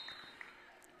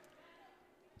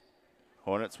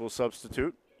 Hornets will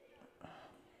substitute.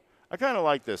 I kind of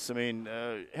like this. I mean,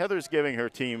 Heather's giving her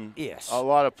team, a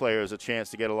lot of players, a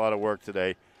chance to get a lot of work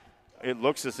today. It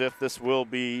looks as if this will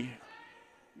be,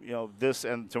 this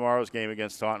and tomorrow's game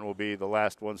against Taunton will be the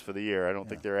last ones for the year. I don't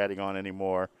think they're adding on any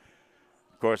more.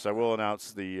 Of course, I will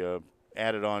announce the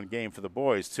added on game for the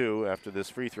boys, too, after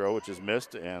this free throw, which is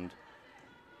missed, and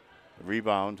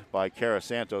rebound by Cara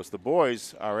Santos. The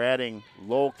boys are adding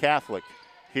Lowell Catholic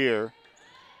here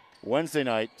Wednesday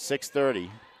night,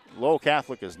 6:30. Lowell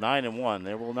Catholic is 9-1.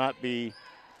 There will not be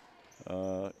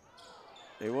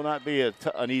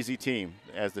an easy team,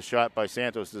 as the shot by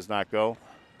Santos does not go.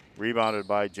 Rebounded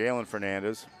by Jalen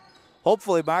Fernandez.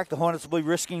 Hopefully, Mark, the Hornets will be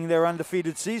risking their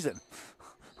undefeated season.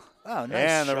 Oh,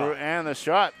 nice shot. And the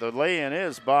shot, the lay-in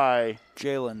is by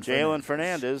Jalen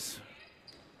Fernandez.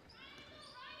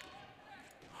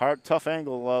 Hard, tough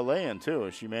angle lay-in, too,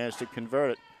 as she managed to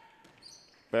convert it.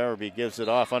 Barabee gives it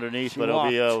off underneath, but it'll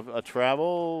be a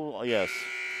travel. Yes.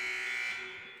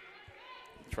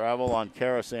 Travel on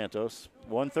Cara Santos.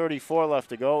 1:34 left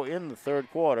to go in the third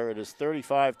quarter. It is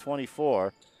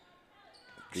 35-24.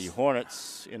 The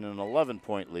Hornets in an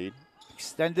 11-point lead.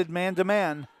 Extended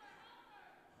man-to-man.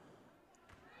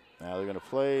 Now they're going to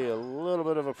play a little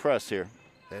bit of a press here.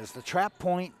 There's the trap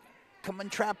point. Come and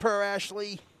trap her,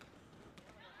 Ashley.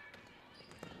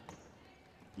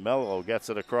 Mello gets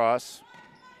it across.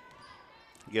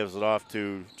 Gives it off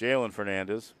to Jalen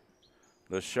Fernandez.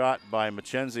 The shot by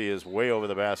Mackenzie is way over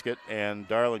the basket, and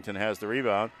Darlington has the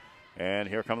rebound. And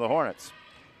here come the Hornets.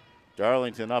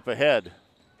 Darlington up ahead.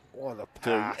 Oh, the to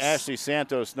pass. Ashley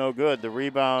Santos, no good. The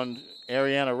rebound,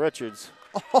 Ariana Richards.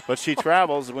 But she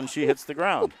travels when she hits the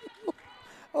ground.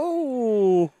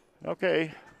 Oh.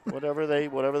 Okay, whatever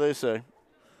they say.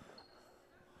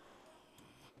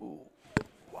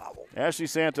 Wow. Ashley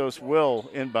Santos will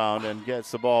inbound and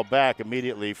gets the ball back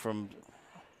immediately from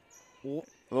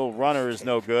little runner is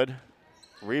no good.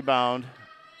 Rebound.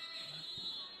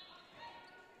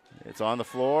 It's on the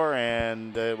floor,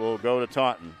 and it will go to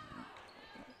Taunton.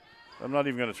 I'm not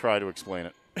even going to try to explain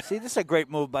it. See, this is a great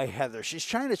move by Heather. She's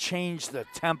trying to change the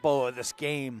tempo of this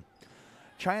game,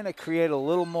 trying to create a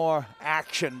little more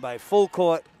action by full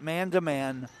court,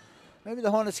 man-to-man. Maybe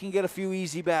the Hornets can get a few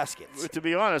easy baskets. To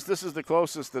be honest, this is the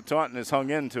closest that Taunton has hung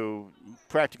into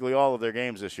practically all of their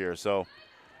games this year, so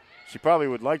she probably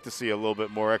would like to see a little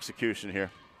bit more execution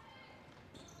here.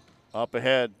 Up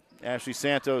ahead, Ashley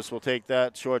Santos will take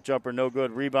that. Short jumper, no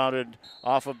good. Rebounded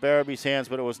off of Barraby's hands,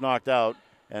 but it was knocked out,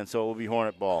 and so it will be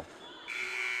Hornet ball.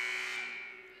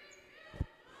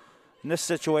 In this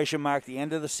situation, Mark, the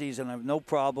end of the season, I have no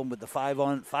problem with the 5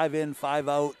 in, 5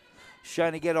 out. She's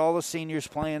trying to get all the seniors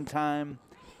playing time.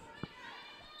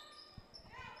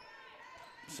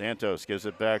 Santos gives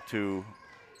it back to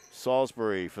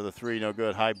Salisbury for the 3, no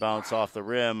good. High bounce off the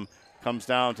rim. Comes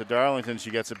down to Darlington.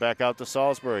 She gets it back out to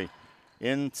Salisbury.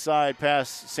 Inside pass,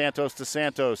 Santos to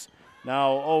Santos.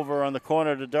 Now over on the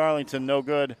corner to Darlington, no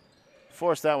good.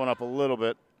 Forced that one up a little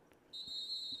bit.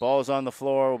 Ball is on the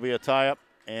floor, will be a tie-up,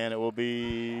 and it will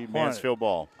be Mansfield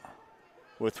ball.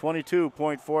 With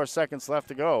 22.4 seconds left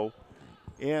to go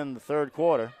in the third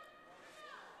quarter.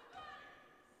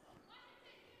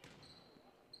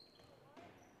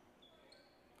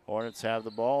 Hornets have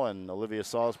the ball, and Olivia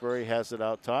Salisbury has it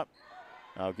out top.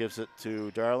 Now gives it to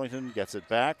Darlington, gets it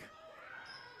back.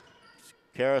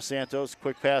 Kara Santos,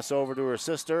 quick pass over to her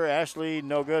sister. Ashley,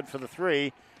 no good for the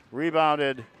 3.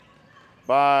 Rebounded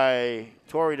by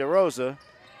Tori DeRosa.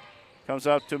 Comes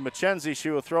up to Mackenzie. She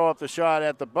will throw up the shot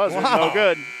at the buzzer. Wow. No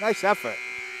good. Nice effort.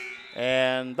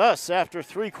 And thus, after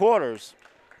 3 quarters,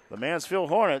 the Mansfield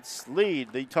Hornets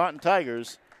lead the Taunton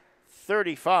Tigers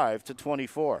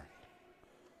 35-24.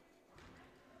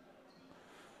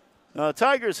 Now, the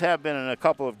Tigers have been in a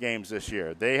couple of games this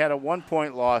year. They had a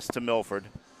 1-point loss to Milford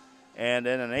and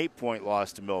then an 8-point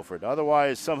loss to Milford.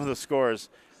 Otherwise, some of the scores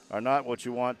are not what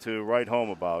you want to write home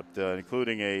about,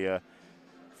 including a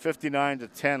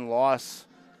 59-10 loss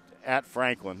at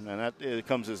Franklin. And that it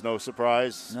comes as no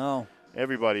surprise. No.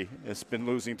 Everybody has been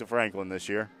losing to Franklin this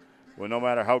year, well, no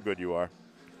matter how good you are.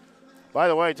 By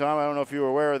the way, Tom, I don't know if you were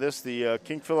aware of this. The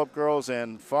King Philip girls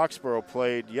and Foxborough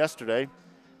played yesterday,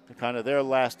 kind of their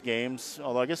last games.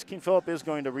 Although I guess King Philip is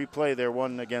going to replay their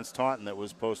one against Taunton that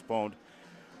was postponed.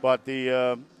 But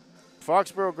the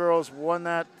Foxborough girls won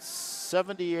that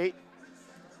 78.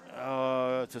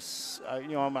 I'm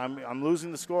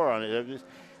losing the score on it.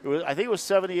 I think it was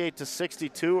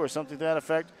 78-62 or something to that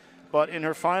effect. But in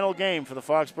her final game for the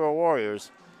Foxborough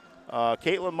Warriors,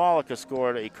 Caitlin Mollica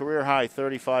scored a career-high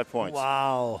 35 points.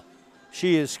 Wow.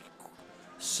 She is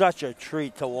such a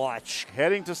treat to watch.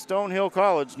 Heading to Stonehill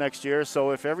College next year,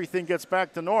 so if everything gets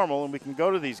back to normal and we can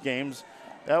go to these games,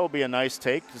 that will be a nice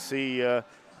take to see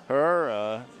her,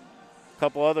 a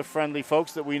couple other friendly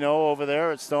folks that we know over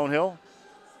there at Stonehill.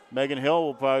 Megan Hill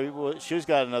will probably, she's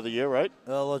got another year, right?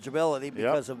 Eligibility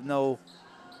because of no,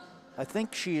 I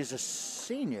think she is a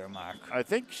senior, Mark. I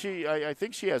think she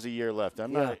has a year left.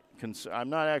 I'm not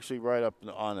actually right up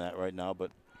on that right now,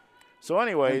 but so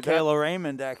anyway. And Kayla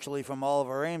Raymond, actually, from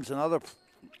Oliver Ames, another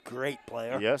great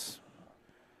player. Yes.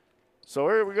 So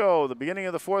here we go, the beginning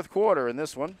of the fourth quarter in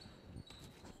this one.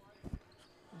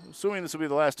 Assuming this will be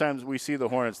the last time we see the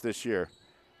Hornets this year,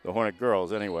 the Hornet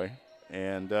girls anyway.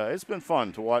 And it's been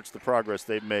fun to watch the progress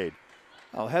they've made.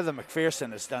 Oh, Heather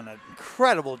McPherson has done an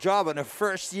incredible job in her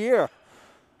first year.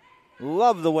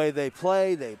 Love the way they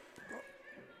play. They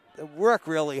work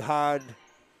really hard.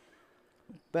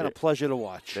 Been a pleasure to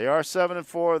watch. They are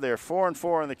 7-4. They're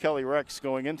 4-4 in the Kelly Rex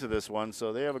going into this one,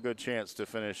 so they have a good chance to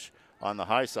finish on the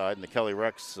high side in the Kelly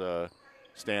Rex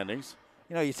standings.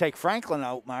 You know, you take Franklin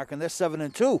out, Mark, and they're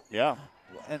 7-2. Yeah.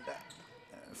 And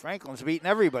Franklin's beating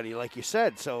everybody, like you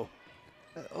said. So,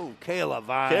 Kayla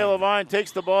Vine. Kayla Vine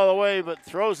takes the ball away, but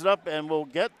throws it up and will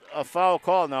get a foul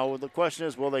call. Now, the question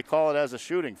is, will they call it as a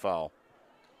shooting foul?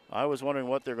 I was wondering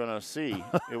what they're going to see.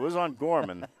 It was on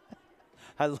Gorman.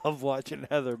 I love watching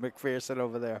Heather McPherson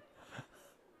over there.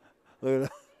 Look at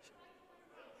that.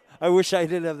 I wish I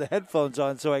didn't have the headphones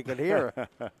on so I could hear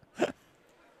her.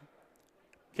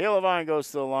 Kayla Vine goes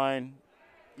to the line,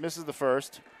 misses the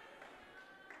first.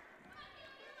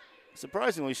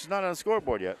 Surprisingly, she's not on the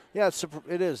scoreboard yet. Yeah,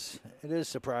 it is. It is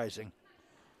surprising.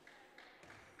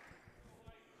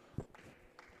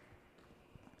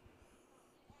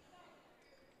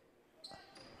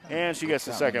 And she gets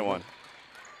the second one.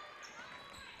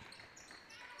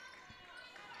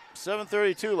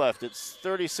 7:32 left. It's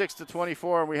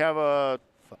 36-24, and we have a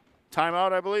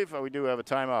timeout, I believe. We do have a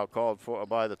timeout called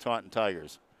by the Taunton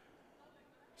Tigers.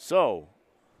 So,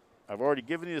 I've already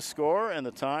given you the score and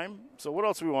the time. So what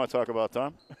else do we want to talk about,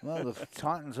 Tom? Well, the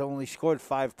Tauntons only scored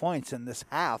 5 points in this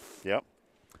half. Yep.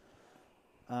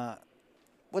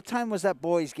 What time was that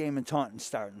boys' game in Taunton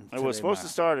starting? It was supposed to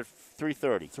start at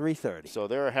 3:30. 3:30. So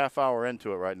they're a half hour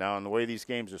into it right now, and the way these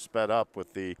games are sped up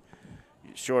with the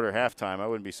shorter halftime, I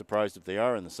wouldn't be surprised if they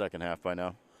are in the second half by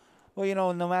now. Well, you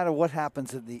know, no matter what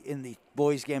happens in the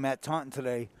boys' game at Taunton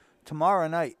today, tomorrow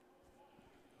night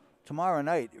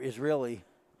is really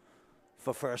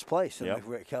for first place. Yep.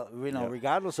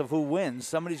 Regardless of who wins,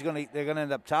 they're gonna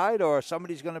end up tied, or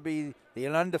somebody's gonna be the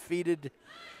undefeated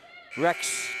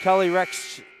Kelly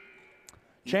Rex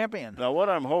champion. Now, what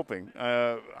I'm hoping,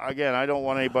 again, I don't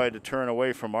want anybody to turn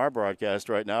away from our broadcast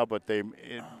right now, but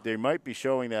they might be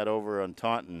showing that over on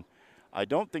Taunton. I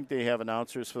don't think they have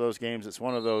announcers for those games. It's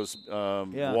one of those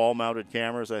wall-mounted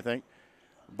cameras, I think.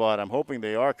 But I'm hoping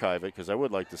they archive it because I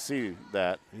would like to see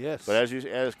that. Yes. But as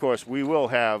of course, we will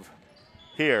have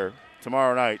here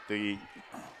tomorrow night the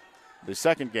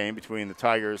second game between the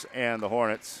Tigers and the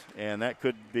Hornets, and that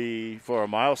could be for a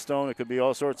milestone. It could be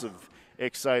all sorts of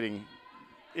exciting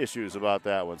issues about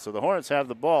that one. So the Hornets have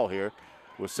the ball here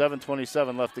with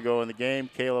 7:27 left to go in the game.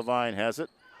 Kayla Vine has it.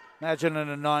 Imagine in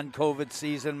a non-COVID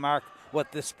season, Mark,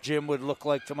 what this gym would look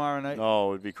like tomorrow night. Oh,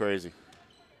 it would be crazy.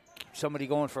 Somebody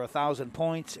going for 1,000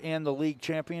 points and the league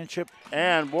championship.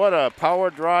 And what a power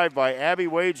drive by Abby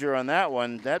Wager on that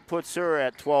one. That puts her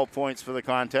at 12 points for the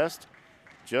contest.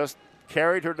 Just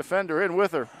carried her defender in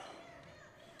with her.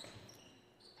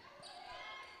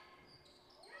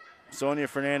 Sonia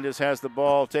Fernandez has the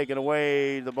ball taken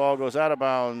away. The ball goes out of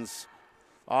bounds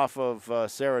off of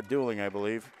Sarah Dooling, I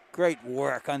believe. Great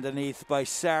work underneath by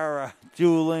Sarah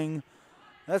Dooling.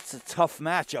 That's a tough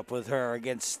matchup with her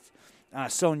against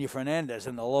Sonia Fernandez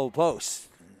in the low post.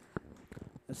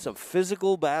 It's a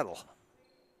physical battle.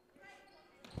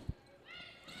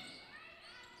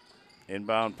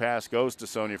 Inbound pass goes to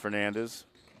Sonia Fernandez.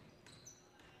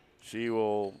 She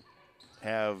will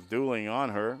have Dooling on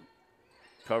her.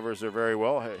 Covers her very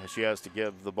well. She has to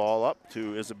give the ball up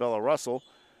to Isabella Russell.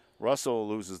 Russell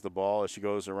loses the ball as she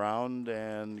goes around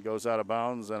and goes out of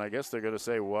bounds. And I guess they're going to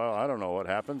say, well, I don't know what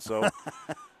happened. So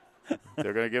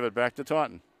they're going to give it back to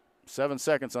Taunton. 7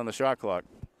 seconds on the shot clock.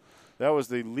 That was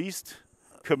the least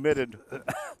committed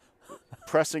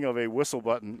pressing of a whistle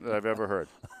button that I've ever heard.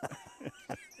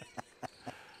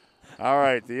 All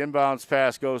right, the inbounds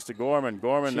pass goes to Gorman.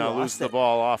 Gorman now loses the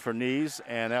ball off her knees,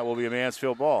 and that will be a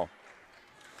Mansfield ball.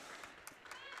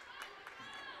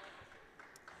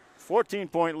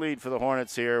 14-point lead for the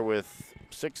Hornets here with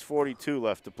 6:42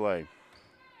 left to play.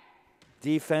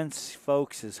 Defense,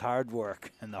 folks, is hard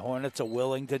work, and the Hornets are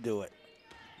willing to do it.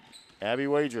 Abby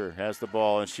Wager has the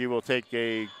ball, and she will take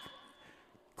a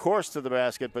course to the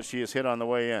basket, but she is hit on the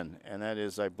way in, and that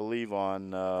is, I believe,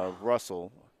 on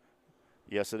Russell.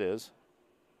 Yes, it is.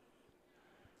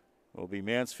 It will be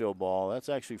Mansfield ball. That's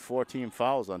actually 14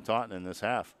 fouls on Taunton in this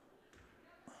half.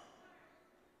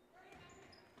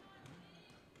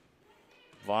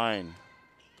 Vine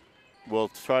will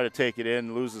try to take it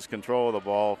in, loses control of the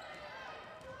ball.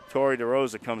 Tori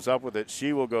DeRosa comes up with it.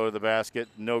 She will go to the basket.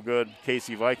 No good.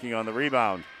 Casey Viking on the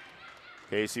rebound.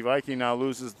 Casey Viking now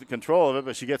loses the control of it,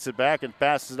 but she gets it back and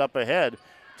passes it up ahead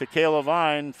to Kayla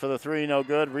Vine for the three. No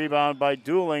good. Rebound by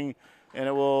Dooling, and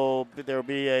there will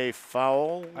be a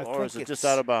foul, or is it just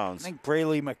out of bounds? I think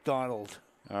Braylee McDonald.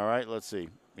 All right, let's see.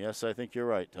 Yes, I think you're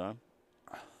right, Tom.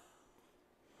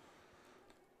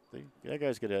 That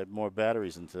guy's going to add more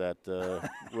batteries into that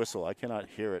whistle. I cannot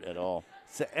hear it at all.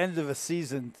 It's the end of a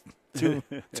season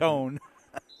tone.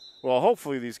 Well,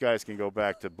 hopefully these guys can go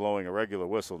back to blowing a regular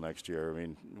whistle next year. I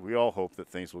mean, we all hope that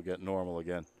things will get normal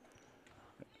again.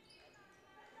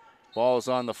 Ball is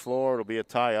on the floor. It'll be a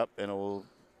tie-up, and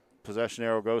possession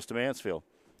arrow goes to Mansfield.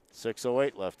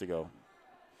 6:08 left to go.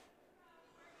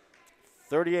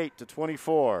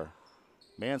 38-24.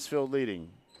 Mansfield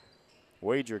leading.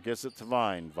 Wager gets it to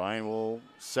Vine. Vine will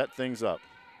set things up.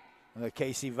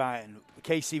 Casey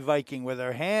Viking with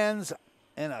her hands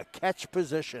in a catch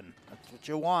position. That's what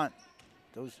you want.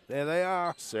 There they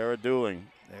are. Sarah Dooling.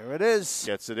 There it is.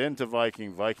 Gets it into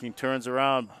Viking. Viking turns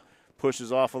around,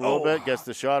 pushes off a little bit, gets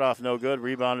the shot off, no good.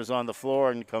 Rebound is on the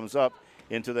floor and comes up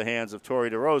into the hands of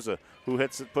Tori DeRosa, who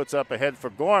puts up ahead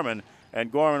for Gorman,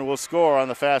 and Gorman will score on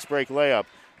the fast break layup.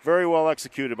 Very well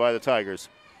executed by the Tigers.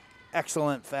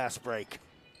 Excellent fast break.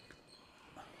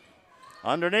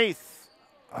 Underneath.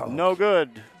 No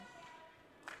good.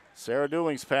 Sarah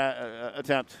Dooling's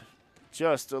attempt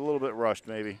just a little bit rushed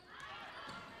maybe.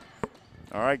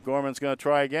 All right, Gorman's going to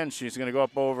try again. She's going to go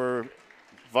up over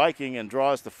Viking and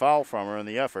draws the foul from her in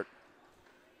the effort.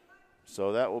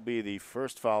 So that will be the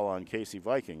first foul on Casey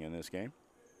Viking in this game.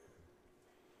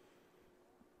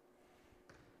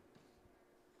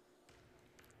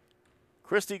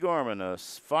 Christy Gorman, a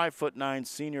 5'9"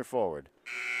 senior forward,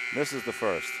 misses the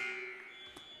first.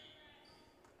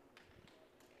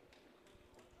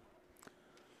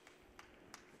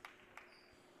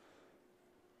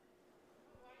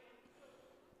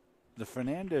 The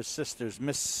Fernandez sisters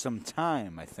missed some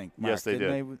time, I think, Mark. Yes, they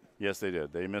did. Yes, they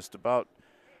did. They missed about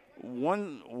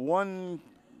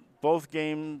both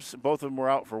games. Both of them were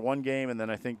out for one game, and then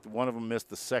I think one of them missed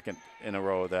the second in a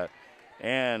row of that.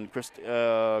 And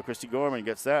Christy Gorman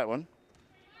gets that one.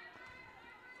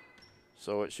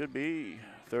 So it should be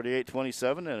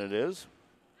 38-27, and it is.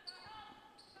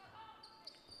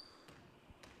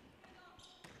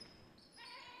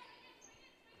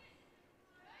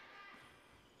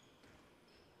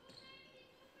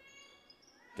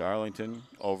 Darlington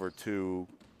over to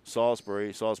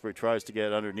Salisbury. Salisbury tries to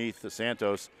get underneath the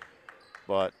Santos,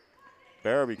 but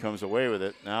Barabee comes away with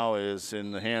it. Now is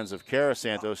in the hands of Kara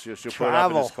Santos. She'll put it up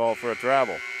in his call for a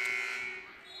travel.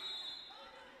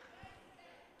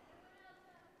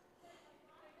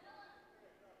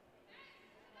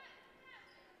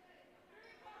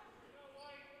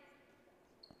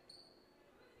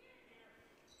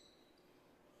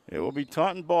 It will be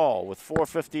Taunton ball with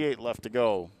 4:58 left to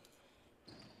go.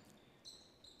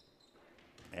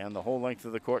 And the whole length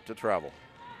of the court to travel.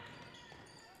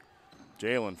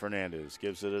 Jalen Fernandez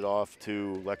gives it off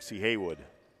to Lexi Haywood.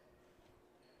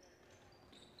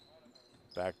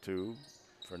 Back to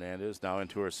Fernandez, now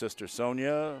into her sister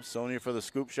Sonia. Sonia for the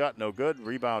scoop shot, no good.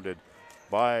 Rebounded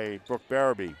by Brooke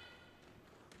Barabee.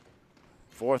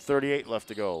 4:38 left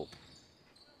to go.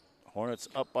 Hornets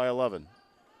up by 11.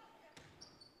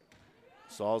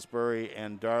 Salisbury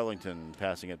and Darlington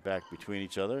passing it back between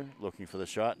each other, looking for the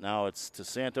shot. Now it's to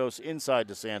Santos, inside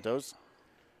to Santos.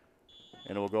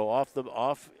 And it will go out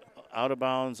of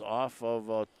bounds off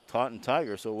of Taunton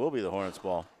Tiger, so it will be the Hornets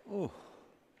ball. Ooh.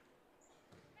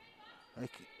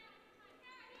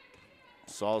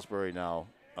 Salisbury now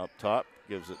up top,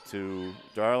 gives it to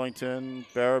Darlington.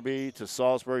 Barabee to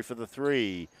Salisbury for the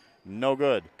three. No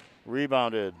good.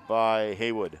 Rebounded by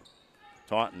Haywood.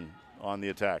 Taunton on the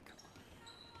attack.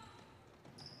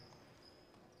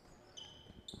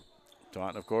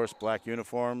 Taunton, of course, black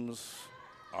uniforms,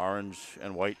 orange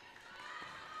and white.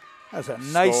 That was a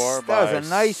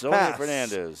nice Sonia pass.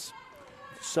 Fernandez.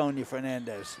 Sonia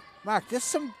Fernandez. Mark, there's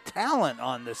some talent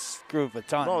on this group of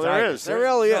Taunton Oh, there Tigers. is. There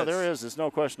really is. No, there is. There's no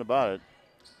question about it.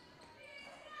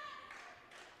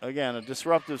 Again, a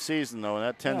disruptive season, though, and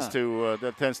that tends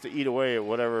to eat away at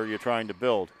whatever you're trying to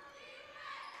build.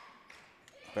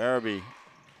 Barabee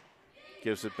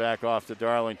gives it back off to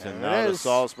Darlington. Now to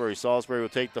Salisbury. Salisbury will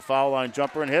take the foul line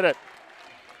jumper and hit it.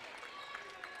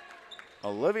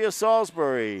 Olivia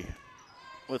Salisbury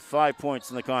with 5 points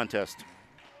in the contest.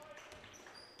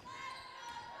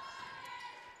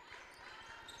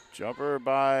 Jumper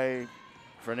by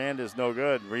Fernandez, no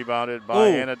good. Rebounded by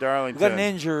Anna Darlington. Got an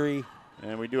injury.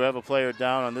 And we do have a player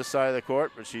down on this side of the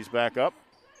court, but she's back up.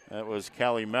 That was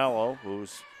Callie Mello,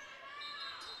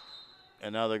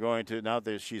 and now they're going to, now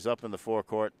that she's up in the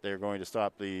forecourt, they're going to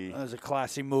stop the. That was a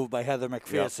classy move by Heather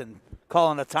McPherson,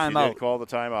 calling a timeout. She did call the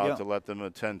timeout to let them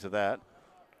attend to that.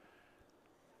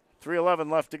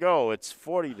 3:11 left to go. It's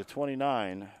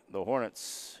 40-29. The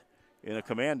Hornets in a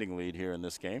commanding lead here in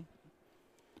this game.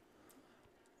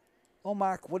 Oh,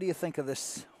 Mark, what do you think of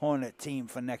this Hornet team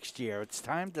for next year? It's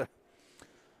time to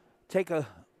take a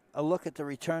look at the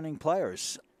returning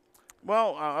players.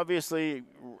 Well, obviously,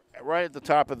 right at the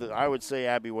top of I would say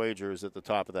Abby Wager is at the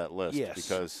top of that list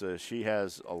because she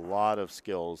has a lot of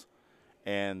skills,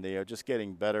 and they are just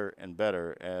getting better and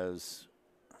better as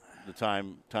the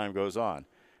time goes on.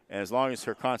 And as long as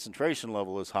her concentration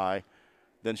level is high,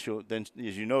 then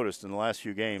as you noticed in the last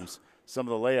few games, some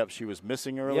of the layups she was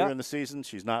missing earlier in the season,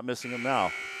 she's not missing them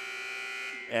now.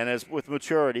 And as with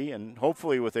maturity, and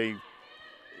hopefully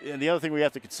and the other thing we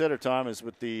have to consider, Tom, is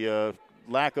with the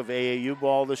lack of AAU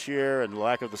ball this year and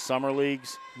lack of the summer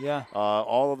leagues. Yeah.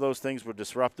 All of those things were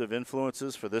disruptive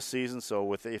influences for this season.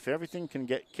 So if everything can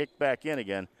get kicked back in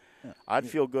again, I'd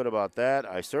feel good about that.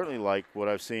 I certainly like what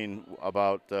I've seen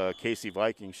about Casey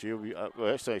Viking. She'll be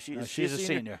she's a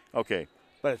senior. Okay.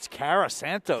 But it's Kara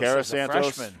Santos.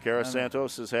 Freshman. Kara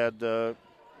Santos has had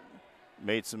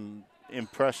made some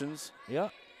impressions. Yeah.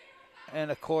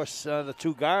 And, of course, the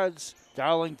two guards,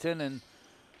 Darlington and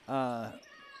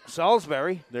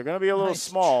Salisbury. They're going to be a little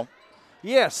small.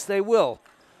 Yes, they will.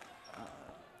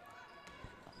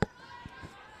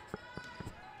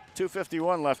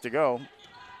 2:51 left to go.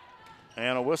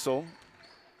 And a whistle.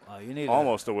 Oh, you need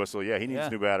almost a whistle. Yeah, he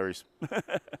needs new batteries.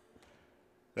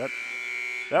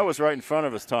 That was right in front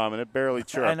of us, Tom, and it barely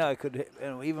chirped. I know I could,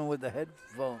 even with the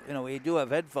headphone. We do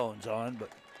have headphones on, but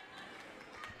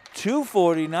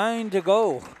 2:49 to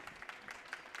go.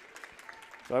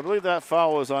 So I believe that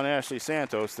foul was on Ashley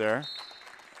Santos there.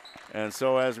 And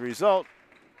so as a result,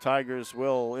 Tigers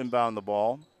will inbound the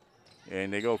ball.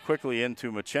 And they go quickly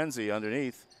into Mackenzie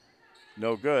underneath.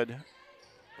 No good.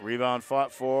 Rebound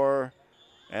fought for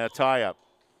and a tie-up.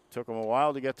 Took them a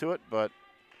while to get to it, but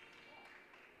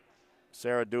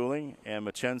Sarah Dooling and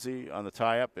Mackenzie on the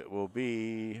tie-up. It will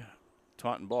be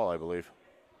Taunton ball, I believe.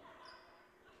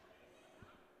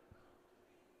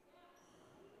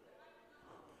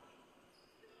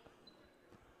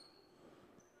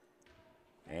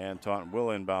 And Taunton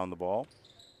will inbound the ball.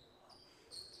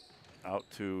 Out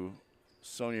to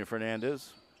Sonia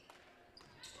Fernandez.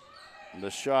 The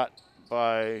shot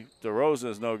by DeRosa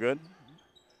is no good.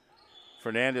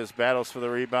 Fernandez battles for the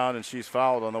rebound, and she's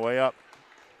fouled on the way up.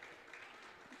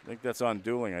 I think that's on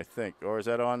Dooling, I think. Or is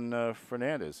that on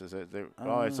Fernandez? Is it?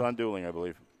 Oh, it's on Dooling, I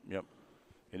believe. Yep.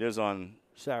 It is on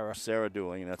Sarah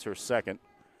Dooling, and that's her second.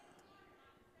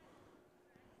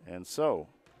 And so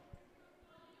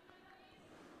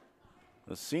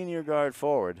the senior guard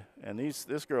forward, and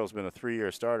this girl's been a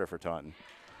 3-year starter for Taunton.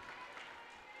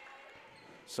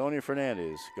 Sonia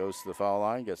Fernandez goes to the foul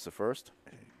line, gets the first.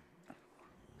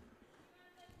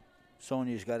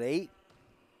 Sonia's got 8.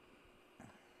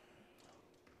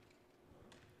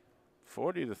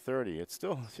 40-30. It's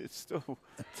still. It's a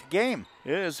game.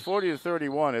 It is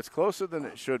 40-31. It's closer than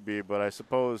it should be, but I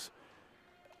suppose.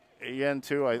 Again,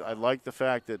 too, I like the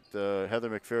fact that Heather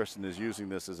McPherson is using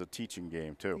this as a teaching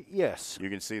game, too. Yes. You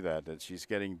can see that she's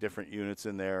getting different units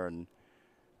in there and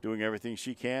doing everything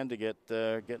she can to get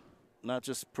not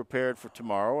just prepared for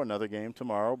tomorrow, another game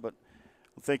tomorrow, but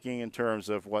thinking in terms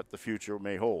of what the future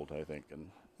may hold, I think.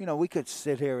 And we could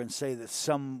sit here and say that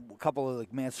a couple of the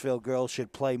Mansfield girls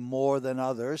should play more than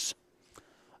others.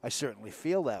 I certainly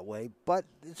feel that way, but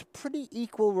it's a pretty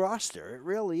equal roster. It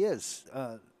really is.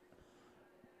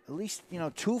 At least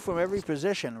 2 from every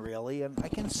position, really, and I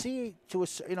can see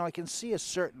I can see a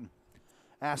certain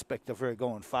aspect of her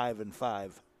going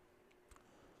 5-5.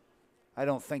 I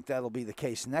don't think that'll be the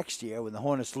case next year when the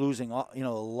Hornets losing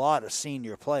a lot of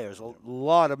senior players, a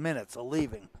lot of minutes are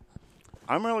leaving.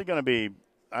 I'm really going to be.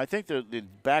 I think the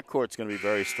backcourt's going to be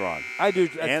very strong. I do.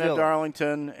 Anna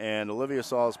Darlington and Olivia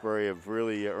Salisbury have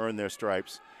really earned their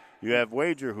stripes. You have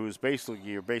Wager, who's basically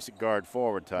your basic guard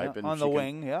forward type. And on the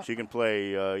wing, yeah. She can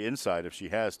play inside if she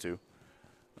has to.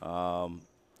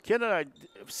 Kid that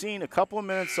I've seen a couple of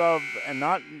minutes of, and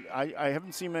I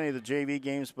haven't seen many of the JV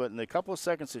games, but in the couple of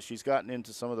seconds that she's gotten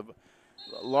into some of the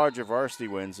larger varsity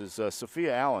wins is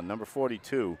Sophia Allen, number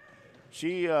 42.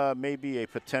 She may be a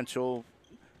potential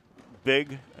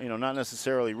big, not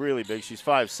necessarily really big. She's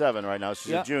 5'7" right now.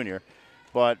 She's a junior.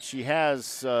 But she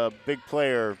has big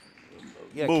player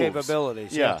moves.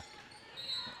 Capabilities. Yeah.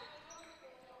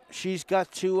 She's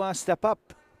got to step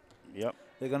up. Yep.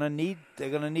 They're gonna need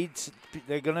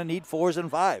 4s and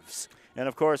 5s. And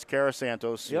of course, Cara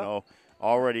Santos,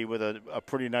 already with a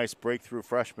pretty nice breakthrough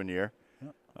freshman year.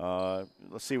 Yep.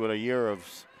 Let's see what a year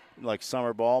of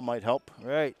summer ball might help.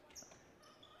 Right.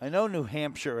 I know New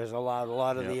Hampshire has allowed a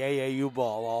lot of the AAU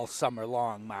ball all summer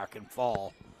long, Mark, and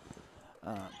fall.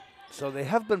 So they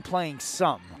have been playing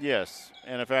some. Yes.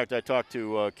 And, in fact, I talked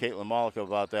to Caitlin Mollica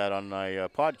about that on my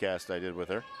podcast I did with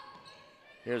her.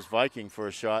 Here's Viking for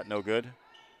a shot, no good.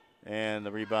 And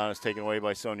the rebound is taken away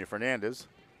by Sonia Fernandez.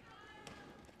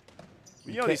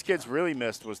 These kids really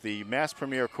missed was the Mass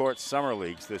Premier Court Summer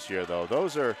Leagues this year, though.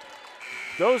 Those are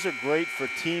great for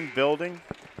team building.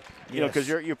 Because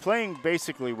you're playing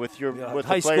basically with with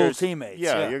high the players. School teammates.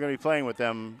 Yeah, you're going to be playing with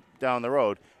them down the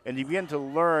road. And you begin to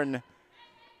learn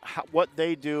what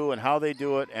they do and how they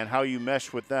do it and how you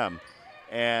mesh with them.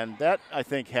 And that, I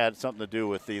think, had something to do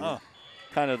with the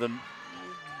kind of the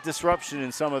disruption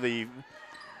in some of the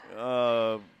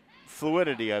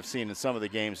fluidity I've seen in some of the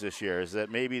games this year, is that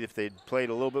maybe if they'd played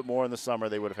a little bit more in the summer,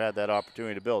 they would have had that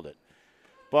opportunity to build it.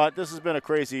 But this has been a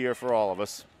crazy year for all of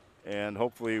us, and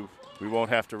hopefully we won't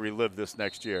have to relive this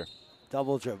next year.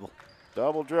 Double dribble.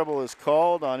 Double dribble is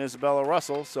called on Isabella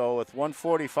Russell, so with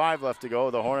 1:45 left to go,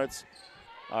 the Hornets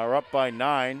are up by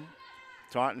 9.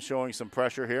 Taunton showing some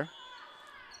pressure here.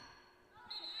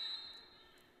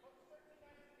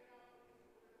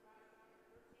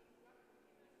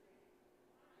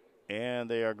 And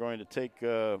they are going to take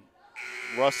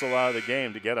Russell out of the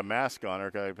game to get a mask on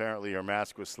her, because apparently her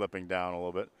mask was slipping down a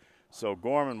little bit. So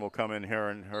Gorman will come in here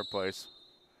in her place.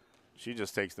 She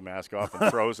just takes the mask off and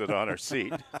throws it on her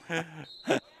seat.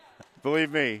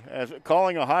 Believe me, as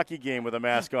calling a hockey game with a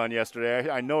mask on yesterday,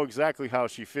 I know exactly how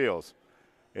she feels.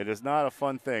 It is not a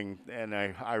fun thing, and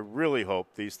I really hope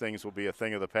these things will be a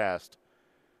thing of the past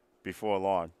before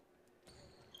long.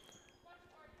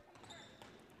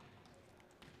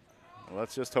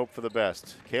 Let's just hope for the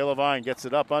best. Kayla Vine gets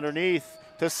it up underneath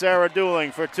to Sarah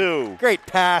Dooling for 2. Great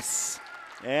pass.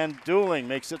 And Dooling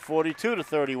makes it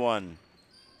 42-31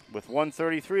 with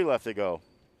 1:33 left to go.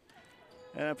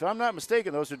 And if I'm not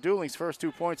mistaken, those are Dooling's first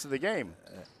 2 points of the game.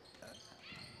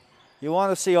 You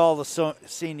want to see all the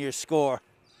seniors score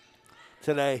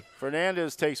today.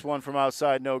 Fernandez takes one from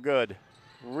outside, no good.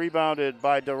 Rebounded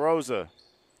by DeRosa.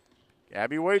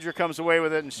 Abby Wager comes away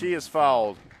with it, and she is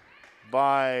fouled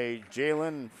by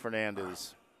Jalen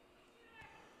Fernandez.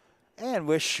 And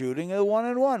we're shooting a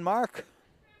 1-and-1, Mark.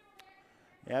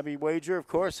 Abby Wager, of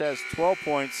course, has 12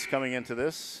 points coming into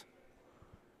this.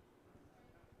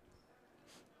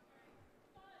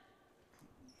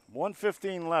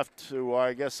 $1:15 left to,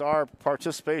 I guess, our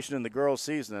participation in the girls'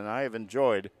 season, and I have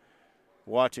enjoyed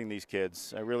watching these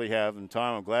kids. I really have. And,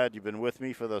 Tom, I'm glad you've been with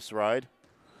me for this ride.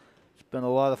 It's been a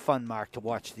lot of fun, Mark, to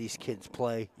watch these kids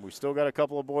play. We still got a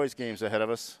couple of boys' games ahead of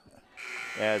us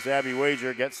as Abby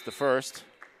Wager gets the first.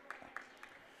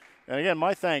 And, again,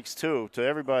 my thanks, too, to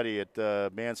everybody at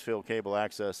Mansfield Cable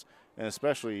Access, and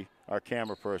especially our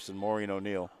camera person, Maureen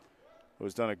O'Neill, who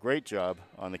has done a great job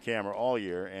on the camera all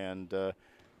year.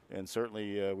 And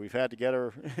certainly we've had to get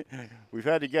her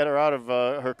out of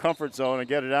her comfort zone and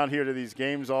get her down here to these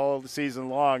games all the season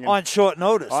long. And on short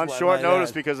notice. On short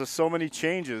notice because of so many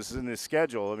changes in the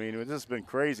schedule. I mean, this has been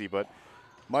crazy. But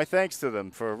my thanks to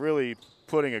them for really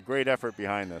putting a great effort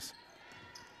behind this.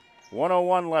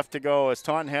 1:01 left to go as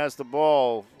Taunton has the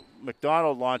ball.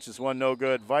 McDonald launches one, no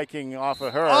good. Viking off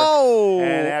of her. Oh!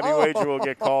 And Abby Wager will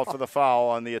get called for the foul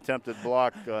on the attempted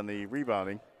block on the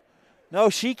rebounding. No,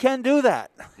 she can do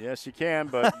that. Yes, she can,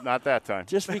 but not that time.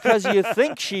 Just because you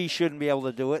think she shouldn't be able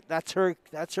to do it, that's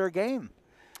her game.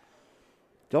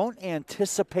 Don't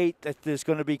anticipate that there's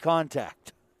going to be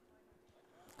contact.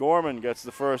 Gorman gets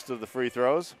the first of the free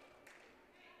throws.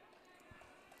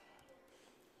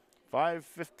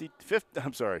 5:50.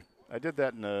 I'm sorry. I did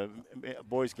that in a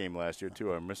boys' game last year,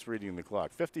 too. I'm misreading the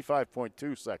clock.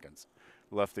 55.2 seconds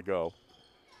left to go.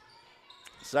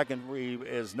 Second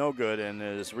is no good and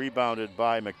is rebounded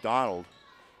by McDonald.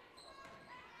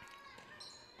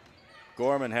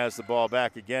 Gorman has the ball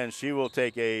back again. She will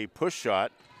take a push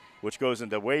shot, which goes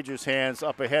into Wager's hands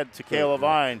up ahead to Kayla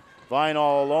Vine. Vine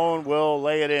all alone will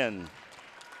lay it in.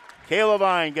 Kayla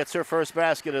Vine gets her first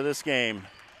basket of this game.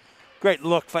 Great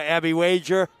look for Abby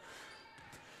Wager.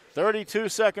 32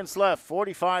 seconds left,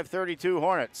 45-32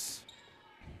 Hornets.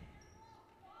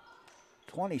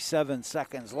 27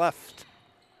 seconds left.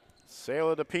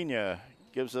 Sayla de Pina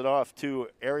gives it off to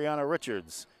Ariana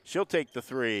Richards. She'll take the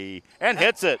three and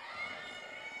hits it.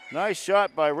 Nice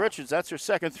shot by Richards. That's her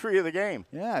second three of the game.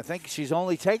 Yeah, I think she's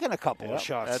only taken a couple of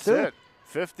shots, that's too. It.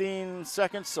 15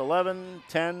 seconds, 11,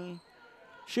 10.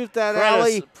 Shoot that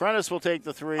alley. Prentice will take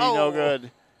the three, no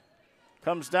good.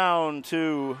 Comes down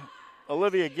to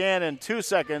Olivia Gannon, 2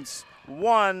 seconds,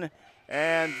 1.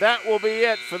 And that will be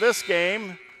it for this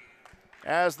game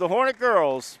as the Hornet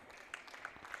girls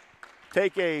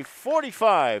take a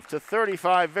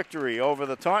 45-35 victory over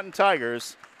the Taunton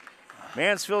Tigers.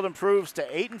 Mansfield improves to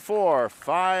 8-4,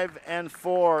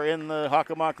 5-4 in the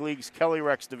Hockomock League's Kelly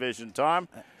Rex division. Tom,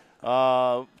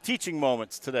 teaching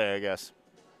moments today, I guess.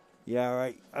 Yeah,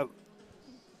 right.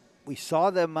 We saw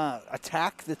them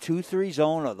attack the 2-3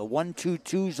 zone or the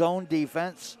 1-2-2 zone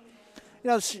defense.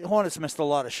 You know, the Hornets missed a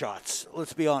lot of shots.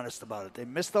 Let's be honest about it. They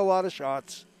missed a lot of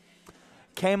shots.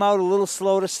 Came out a little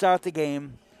slow to start the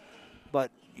game,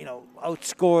 but, you know,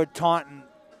 outscored Taunton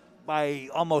by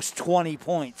almost 20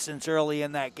 points since early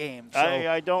in that game. So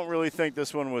I don't really think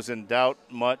this one was in doubt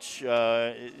much.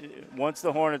 Once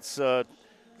the Hornets kind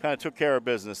of took care of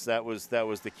business, that was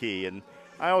the key. And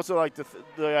I also like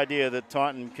the idea that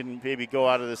Taunton can maybe go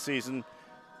out of the season.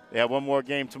 They have one more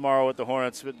game tomorrow with the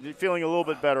Hornets, but feeling a little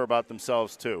bit better about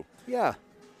themselves too. Yeah,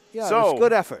 so, it was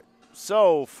good effort.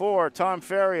 So for Tom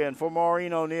Ferry and for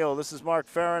Maureen O'Neill, this is Mark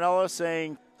Farinella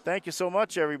saying thank you so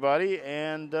much, everybody,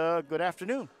 and good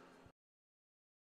afternoon.